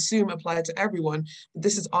that we assume apply to everyone.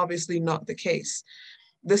 This is obviously not the case.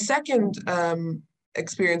 The second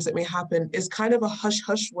experience that may happen is kind of a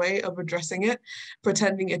hush-hush way of addressing it,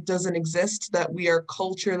 pretending it doesn't exist, that we are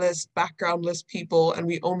cultureless, backgroundless people, and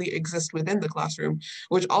we only exist within the classroom,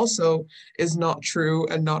 which also is not true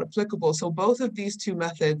and not applicable. So both of these two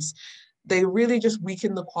methods, they really just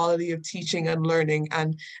weaken the quality of teaching and learning.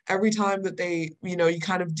 And every time that they, you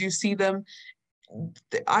kind of do see them,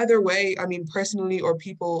 either way, I mean, personally, or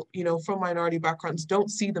people, from minority backgrounds don't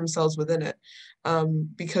see themselves within it.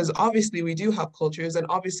 Because obviously we do have cultures, and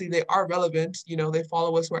obviously they are relevant, they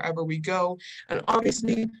follow us wherever we go. And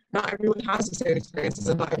obviously not everyone has the same experiences,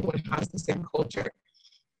 and not everyone has the same culture.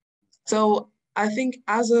 So I think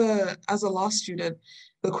as a law student,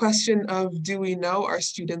 the question of do we know our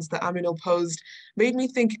students that Aminul posed made me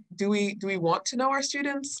think, do we want to know our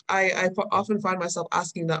students? I often find myself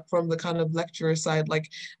asking that from the kind of lecturer side, like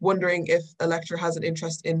wondering if a lecturer has an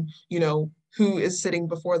interest in, who is sitting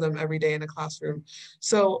before them every day in a classroom.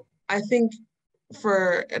 So I think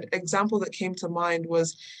for an example that came to mind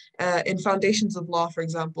was in Foundations of Law, for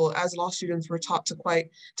example, as law students were taught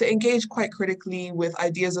to engage quite critically with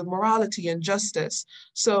ideas of morality and justice.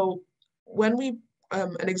 So when we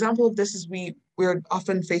an example of this is we're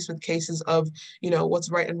often faced with cases of,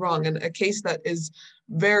 what's right and wrong. And a case that is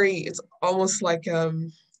it's almost like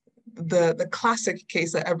the classic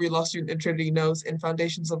case that every law student in Trinity knows in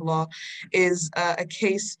Foundations of Law is a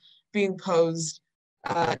case being posed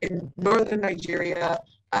in northern Nigeria.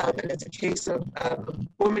 And it's a case of a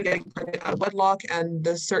woman getting pregnant out of wedlock, and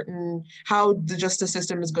how the justice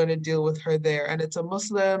system is going to deal with her there. And it's a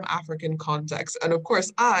Muslim African context. And of course,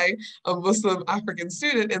 I, a Muslim African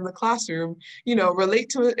student in the classroom, relate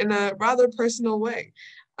to it in a rather personal way.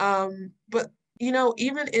 But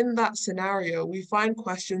even in that scenario, we find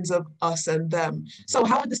questions of us and them. So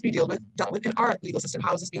how would this be dealt with in our legal system?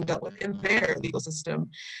 How is this being dealt with in their legal system?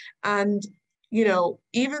 And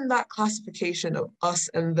even that classification of us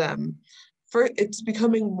and them, it's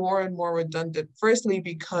becoming more and more redundant. Firstly,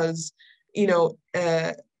 because,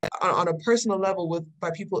 on a personal level by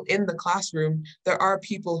people in the classroom, there are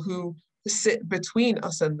people who sit between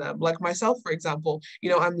us and them. Like myself, for example,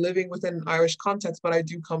 I'm living within an Irish context, but I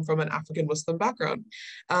do come from an African Muslim background.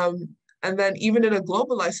 And then even in a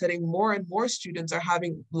globalized setting, more and more students are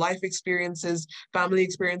having life experiences, family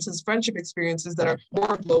experiences, friendship experiences that are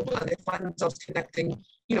more global, and they find themselves connecting,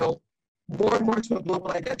 more and more to a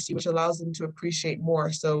global identity, which allows them to appreciate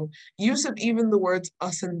more. So use of even the words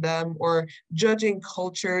us and them, or judging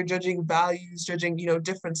culture, judging values, judging,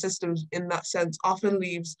 different systems in that sense, often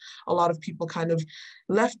leaves a lot of people kind of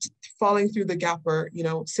left falling through the gap, or,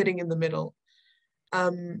 sitting in the middle.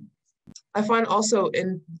 I find also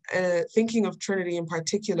in thinking of Trinity in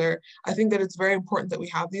particular, I think that it's very important that we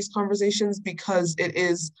have these conversations, because it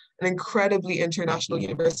is an incredibly international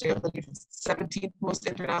university. I believe it's the 17th most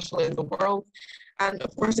international in the world. And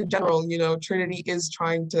of course, in general, Trinity is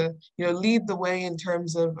trying to, lead the way in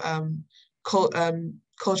terms of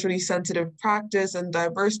culturally sensitive practice and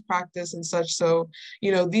diverse practice and such. So,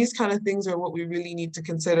 these kind of things are what we really need to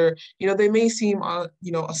consider. They may seem on,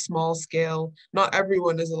 a small scale. Not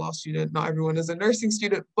everyone is a law student, not everyone is a nursing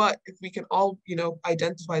student, but if we can all,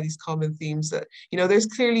 identify these common themes, that, there's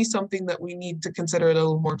clearly something that we need to consider a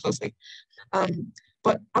little more closely.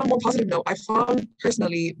 But on a more positive note, I found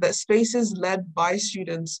personally that spaces led by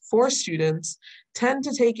students for students tend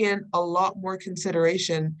to take in a lot more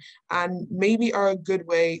consideration, and maybe are a good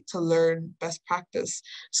way to learn best practice.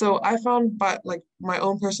 So I found, by my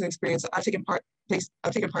own personal experience, I've taken part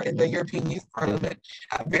in the European Youth Parliament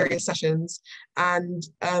at various sessions, and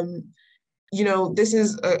this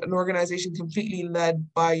is an organization completely led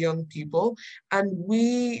by young people. And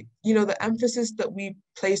we, the emphasis that we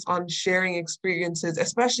place on sharing experiences,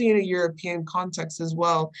 especially in a European context as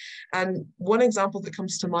well. And one example that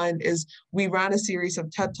comes to mind is we ran a series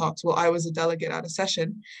of TED Talks while I was a delegate at a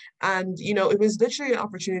session. And, it was literally an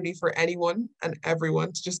opportunity for anyone and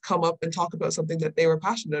everyone to just come up and talk about something that they were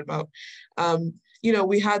passionate about.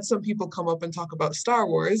 We had some people come up and talk about Star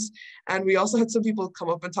Wars, and we also had some people come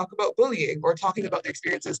up and talk about bullying, or talking about their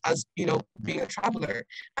experiences as, being a traveler.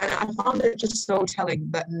 And I found it just so telling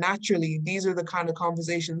that naturally, these are the kind of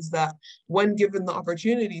conversations that, when given the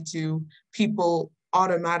opportunity to, people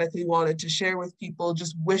automatically wanted to share with people,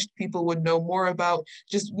 just wished people would know more about,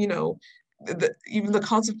 just, even the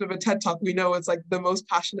concept of a TED Talk, we know it's like the most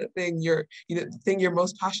passionate thing, the thing you're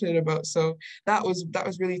most passionate about. So that was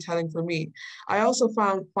really telling for me. I also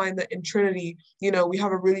find that in Trinity, we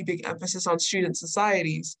have a really big emphasis on student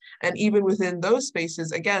societies, and even within those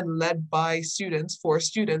spaces, again, led by students for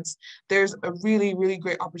students, there's a really, really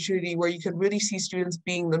great opportunity where you can really see students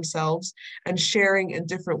being themselves and sharing in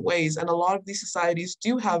different ways. And a lot of these societies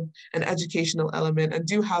do have an educational element and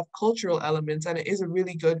do have cultural elements, and it is a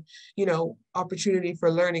really good, opportunity for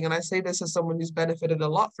learning. And I say this as someone who's benefited a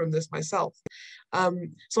lot from this myself.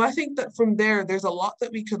 So I think that from there's a lot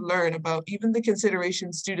that we could learn about even the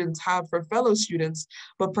considerations students have for fellow students,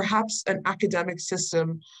 but perhaps an academic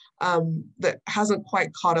system that hasn't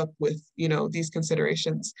quite caught up with, these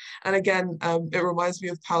considerations. And again, it reminds me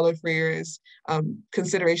of Paulo Freire's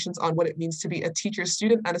considerations on what it means to be a teacher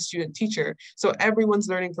student and a student teacher. So everyone's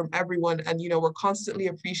learning from everyone, and we're constantly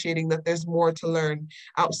appreciating that there's more to learn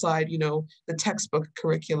outside, the textbook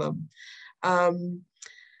curriculum.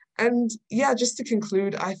 And yeah, just to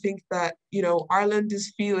conclude, I think that, Ireland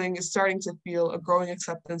is starting to feel a growing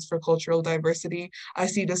acceptance for cultural diversity. I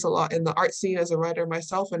see this a lot in the art scene as a writer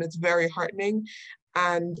myself, and it's very heartening.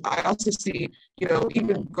 And I also see,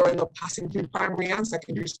 even growing up, passing through primary and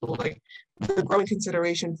secondary school, like the growing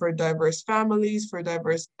consideration for diverse families, for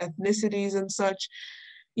diverse ethnicities and such,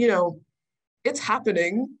 it's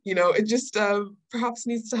happening, it just perhaps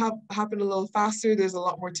needs to happen a little faster. There's a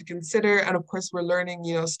lot more to consider. And of course, we're learning,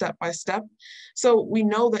 step by step. So we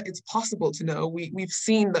know that it's possible to know. We've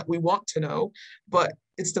seen that we want to know, but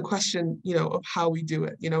it's the question, of how we do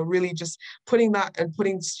it, really just putting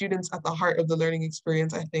students at the heart of the learning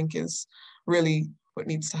experience, I think, is really what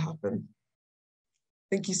needs to happen.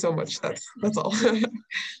 Thank you so much. That's all.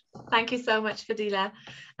 Thank you so much, Fadilah.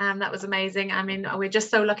 That was amazing. I mean, we're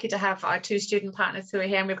just so lucky to have our two student partners who are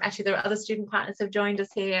here, and there are other student partners who've joined us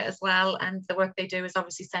here as well, and the work they do is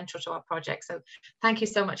obviously central to our project. So thank you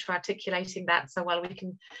so much for articulating that so well. We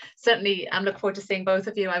can certainly look forward to seeing both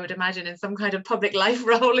of you, I would imagine, in some kind of public life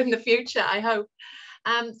role in the future, I hope.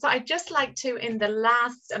 So I'd just like to, in the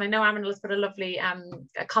last, and I know Aminul has put a lovely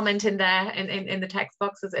a comment in there in the text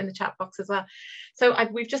boxes, in the chat box as well. So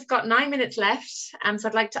we've just got 9 minutes left. So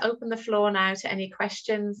I'd like to open the floor now to any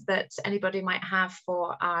questions that anybody might have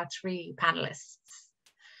for our three panelists.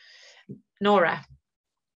 Nora.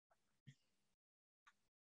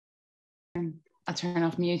 I'll turn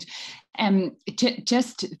off mute.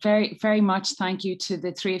 Just very, very much thank you to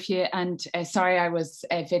the three of you. And sorry, I was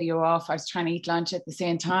video off. I was trying to eat lunch at the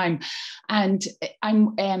same time. And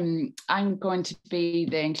I'm going to be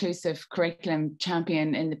the inclusive curriculum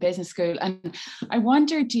champion in the business school. And I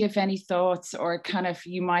wonder, do you have any thoughts, or kind of,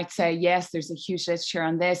 you might say, yes, there's a huge literature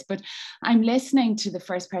on this, but I'm listening to the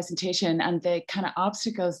first presentation and the kind of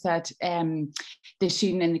obstacles that the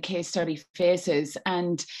student in the case study faces,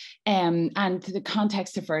 and the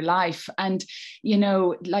context of her life. And, you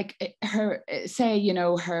know, like her, say, you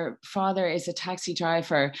know, her father is a taxi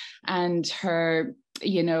driver, and her,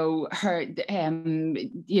 you know, her,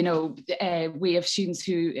 we have students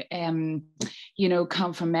who, you know,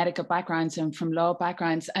 come from medical backgrounds and from law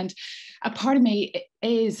backgrounds. And a part of me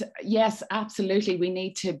is, yes, absolutely, we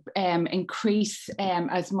need to increase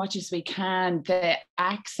as much as we can the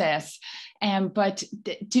access. But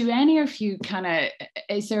do any of you kind of,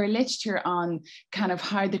 is there a literature on kind of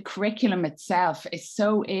how the curriculum itself is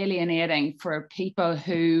so alienating for people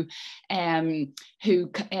who come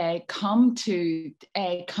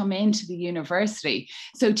into the university?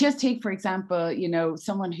 So just take, for example, you know,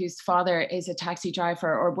 someone whose father is a taxi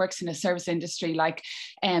driver or works in a service industry, like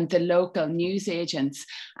the local news agents.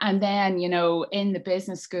 And then, you know, in the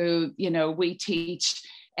business school, you know, we teach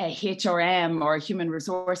HRM, or human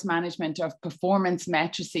resource management, of performance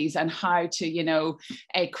matrices, and how to, you know,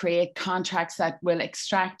 create contracts that will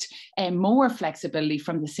extract more flexibility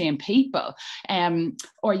from the same people.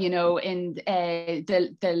 Or, you know, in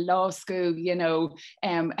the law school, you know,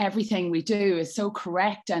 everything we do is so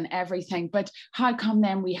correct and everything, but how come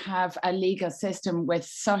then we have a legal system with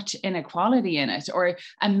such inequality in it, or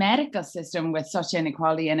a medical system with such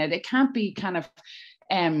inequality in it? It can't be kind of,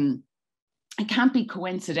 it can't be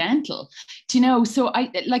coincidental, do you know? So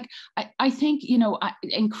I think, you know,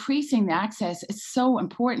 increasing the access is so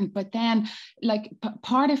important, but then like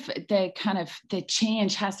part of the kind of the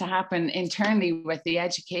change has to happen internally with the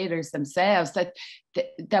educators themselves,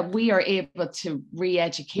 that we are able to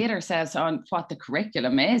re-educate ourselves on what the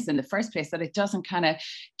curriculum is in the first place, that it doesn't kind of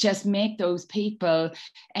just make those people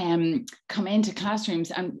come into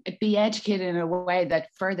classrooms and be educated in a way that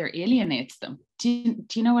further alienates them. Do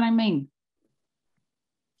you know what I mean?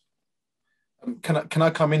 Can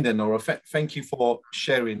I come in then, Nora? Thank you for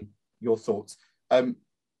sharing your thoughts.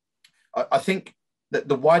 I think that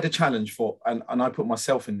the wider challenge for, and I put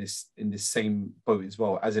myself in this same boat as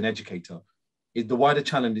well as an educator, is the wider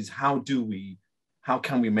challenge is how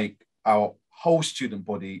can we make our whole student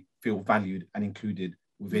body feel valued and included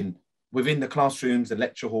within the classrooms, the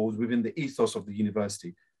lecture halls, within the ethos of the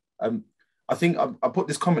university. I think I put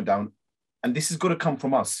this comment down, and this has got to come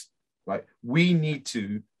from us, right? We need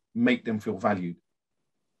to make them feel valued.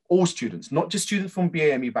 All students, not just students from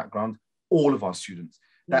BAME background, all of our students,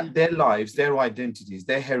 that their lives, their identities,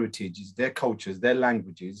 their heritages, their cultures, their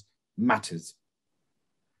languages matters.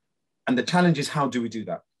 And the challenge is, how do we do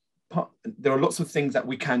that? There are lots of things that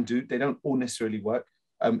we can do. They don't all necessarily work.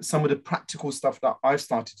 Some of the practical stuff that I've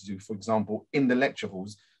started to do, for example, in the lecture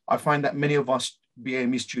halls, I find that many of our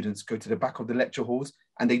BAME students go to the back of the lecture halls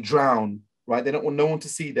and they drown, right? They don't want no one to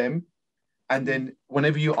see them. And then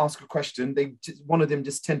whenever you ask a question, one of them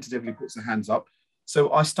just tentatively puts their hands up.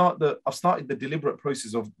 So I've started the deliberate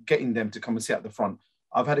process of getting them to come and sit at the front.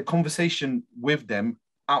 I've had a conversation with them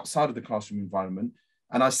outside of the classroom environment,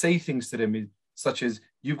 and I say things to them such as,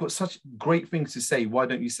 "You've got such great things to say, why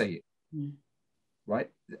don't you say it?" Right?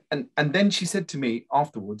 And then she said to me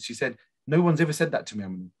afterwards, she said, "No one's ever said that to me,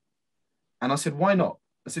 Aminul." And I said, "Why not?"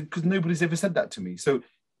 I said, "Because nobody's ever said that to me." So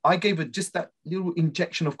I gave her just that little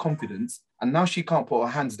injection of confidence, and now she can't put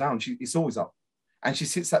her hands down. It's always up, and she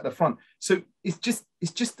sits at the front. So it's just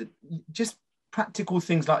practical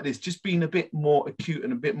things like this, just being a bit more acute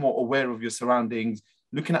and a bit more aware of your surroundings,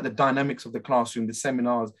 looking at the dynamics of the classroom, the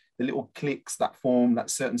seminars, the little cliques that form, that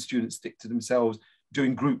certain students stick to themselves,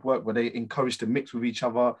 doing group work where they encourage to mix with each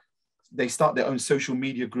other. They start their own social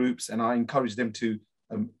media groups, and I encourage them to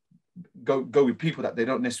go with people that they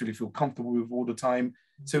don't necessarily feel comfortable with all the time.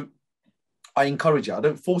 So I encourage it. I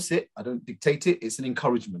don't force it. I don't dictate it. It's an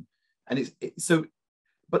encouragement. And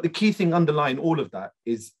but the key thing underlying all of that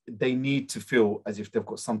is they need to feel as if they've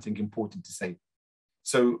got something important to say.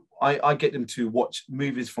 So I get them to watch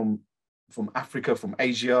movies from Africa, from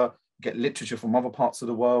Asia, get literature from other parts of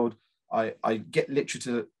the world. I get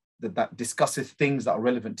literature that discusses things that are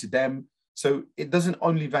relevant to them. So it doesn't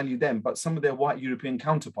only value them, but some of their white European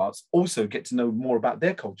counterparts also get to know more about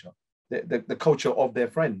their culture, the culture of their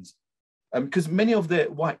friends. Because many of their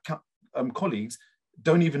white colleagues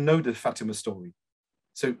don't even know the Fatima story.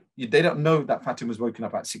 So they don't know that Fatima was woken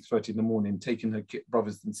up at 6:30 in the morning, taking her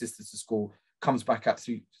brothers and sisters to school, comes back at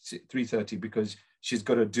 3:30 because she's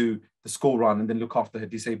got to do the school run and then look after her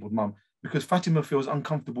disabled mum, because Fatima feels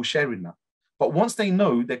uncomfortable sharing that. But once they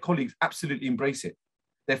know, their colleagues absolutely embrace it.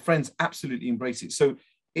 Their friends absolutely embrace it. So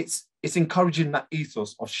it's encouraging that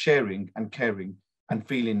ethos of sharing and caring and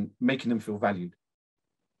making them feel valued.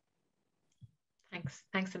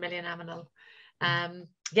 Thanks a million, Aminul.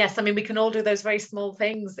 Yes, I mean, we can all do those very small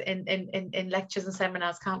things in lectures and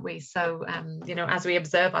seminars, can't we? So, you know, as we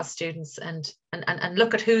observe our students and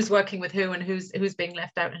look at who's working with who and who's being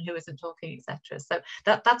left out and who isn't talking, etc. So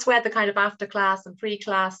that's where the kind of after class and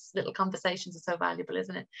pre-class little conversations are so valuable,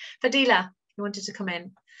 isn't it? Fadilah, you wanted to come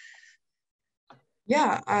in.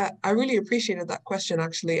 Yeah, I really appreciated that question,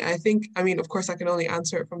 actually. I think, I mean, of course, I can only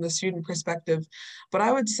answer it from the student perspective, but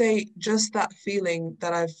I would say just that feeling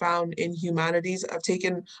that I've found in humanities, I've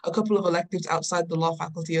taken a couple of electives outside the law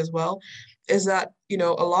faculty as well, is that, you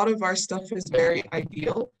know, a lot of our stuff is very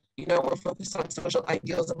ideal. You know, we're focused on social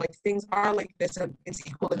ideals and like things are like this and it's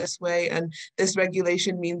equal in this way. And this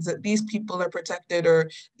regulation means that these people are protected,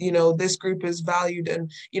 or, you know, this group is valued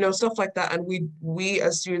and, you know, stuff like that. And we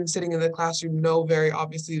as students sitting in the classroom know very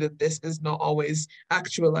obviously that this is not always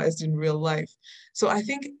actualized in real life. So I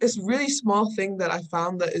think this really small thing that I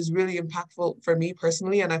found that is really impactful for me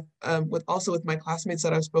personally, and I've with my classmates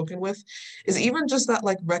that I've spoken with, is even just that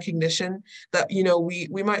like recognition that, you know, we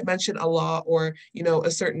might mention a law or, you know,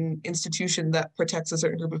 a certain institution that protects a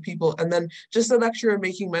certain group of people, and then just the lecturer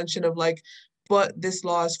making mention of like, but this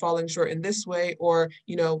law is falling short in this way, or,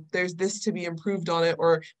 you know, there's this to be improved on it,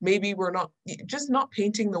 or maybe we're not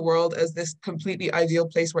painting the world as this completely ideal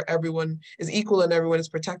place where everyone is equal and everyone is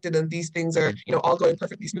protected and these things are, you know, all going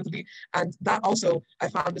perfectly smoothly. And that also I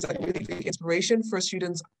found is like a really big inspiration for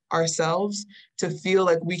students ourselves to feel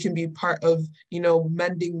like we can be part of, you know,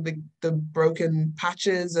 mending the broken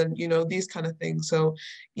patches and, you know, these kind of things. So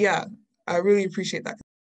yeah, I really appreciate that.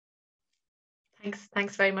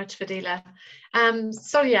 Thanks very much, Fadilah.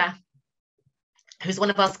 So yeah, who's one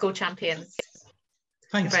of our school champions?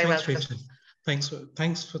 Thanks, Rachel. Thanks for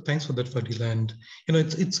that, Fadilah. And you know,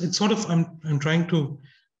 it's sort of I'm trying to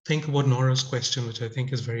think about Nora's question, which I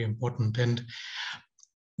think is very important. And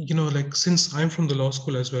you know, like since I'm from the law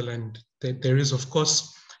school as well, and there is of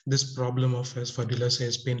course this problem of, as Fadilah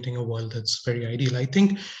says, painting a world that's very ideal. I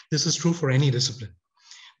think this is true for any discipline.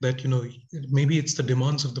 That, you know, maybe it's the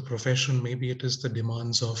demands of the profession, maybe it is the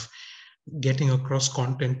demands of getting across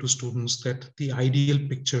content to students, that the ideal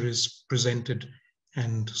picture is presented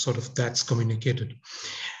and sort of that's communicated.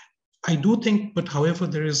 I do think, but however,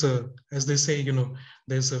 there is as they say, you know,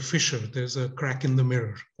 there's a fissure, there's a crack in the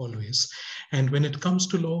mirror always. And when it comes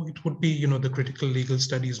to law, it would be, you know, the critical legal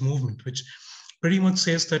studies movement, which pretty much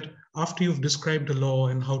says that after you've described a law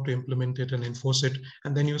and how to implement it and enforce it,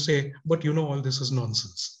 and then you say, but you know, all this is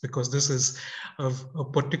nonsense, because this is a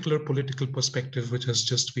particular political perspective which has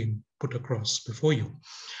just been put across before you.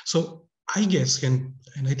 So I guess, and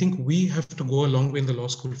I think we have to go a long way in the law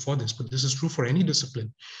school for this, but this is true for any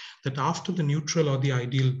discipline, that after the neutral or the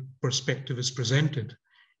ideal perspective is presented,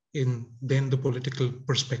 then the political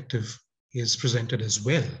perspective is presented as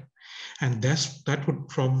well. And that would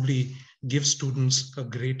probably give students a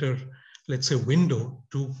greater, let's say, window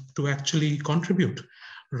to actually contribute,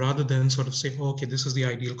 rather than sort of say, oh, okay, this is the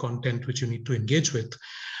ideal content which you need to engage with.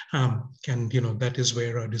 And, you know, that is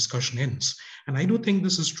where our discussion ends. And I do think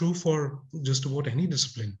this is true for just about any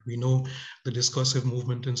discipline. We know the discursive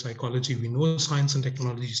movement in psychology. We know science and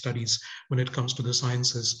technology studies when it comes to the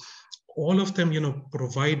sciences. All of them, you know,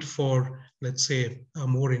 provide for, let's say, a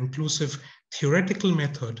more inclusive theoretical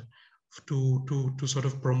method to sort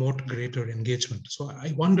of promote greater engagement. So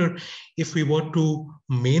I wonder if we were to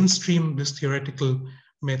mainstream this theoretical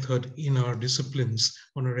method in our disciplines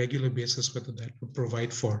on a regular basis, whether that would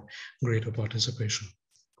provide for greater participation.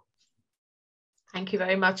 Thank you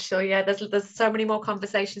very much. So yeah, there's so many more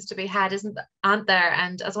conversations to be had, aren't there?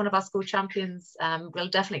 And as one of our school champions, we'll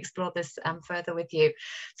definitely explore this further with you.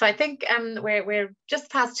 So I think we're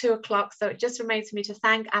just past 2 o'clock. So it just remains for me to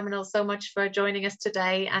thank Aminul so much for joining us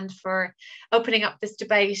today and for opening up this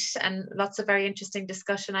debate and lots of very interesting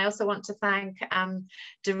discussion. I also want to thank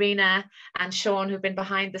Darina and Sean, who've been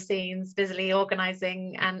behind the scenes, busily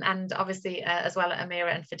organising, and obviously as well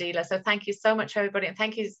Amirah and Fadilah. So thank you so much, everybody, and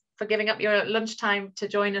thank you for giving up your lunchtime to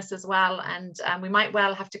join us as well. And we might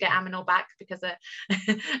well have to get Aminul back, because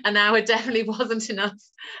an hour definitely wasn't enough.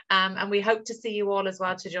 And we hope to see you all as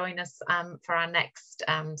well to join us for our next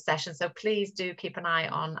session. So please do keep an eye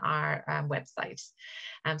on our website.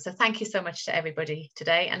 So thank you so much to everybody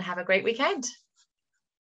today, and have a great weekend.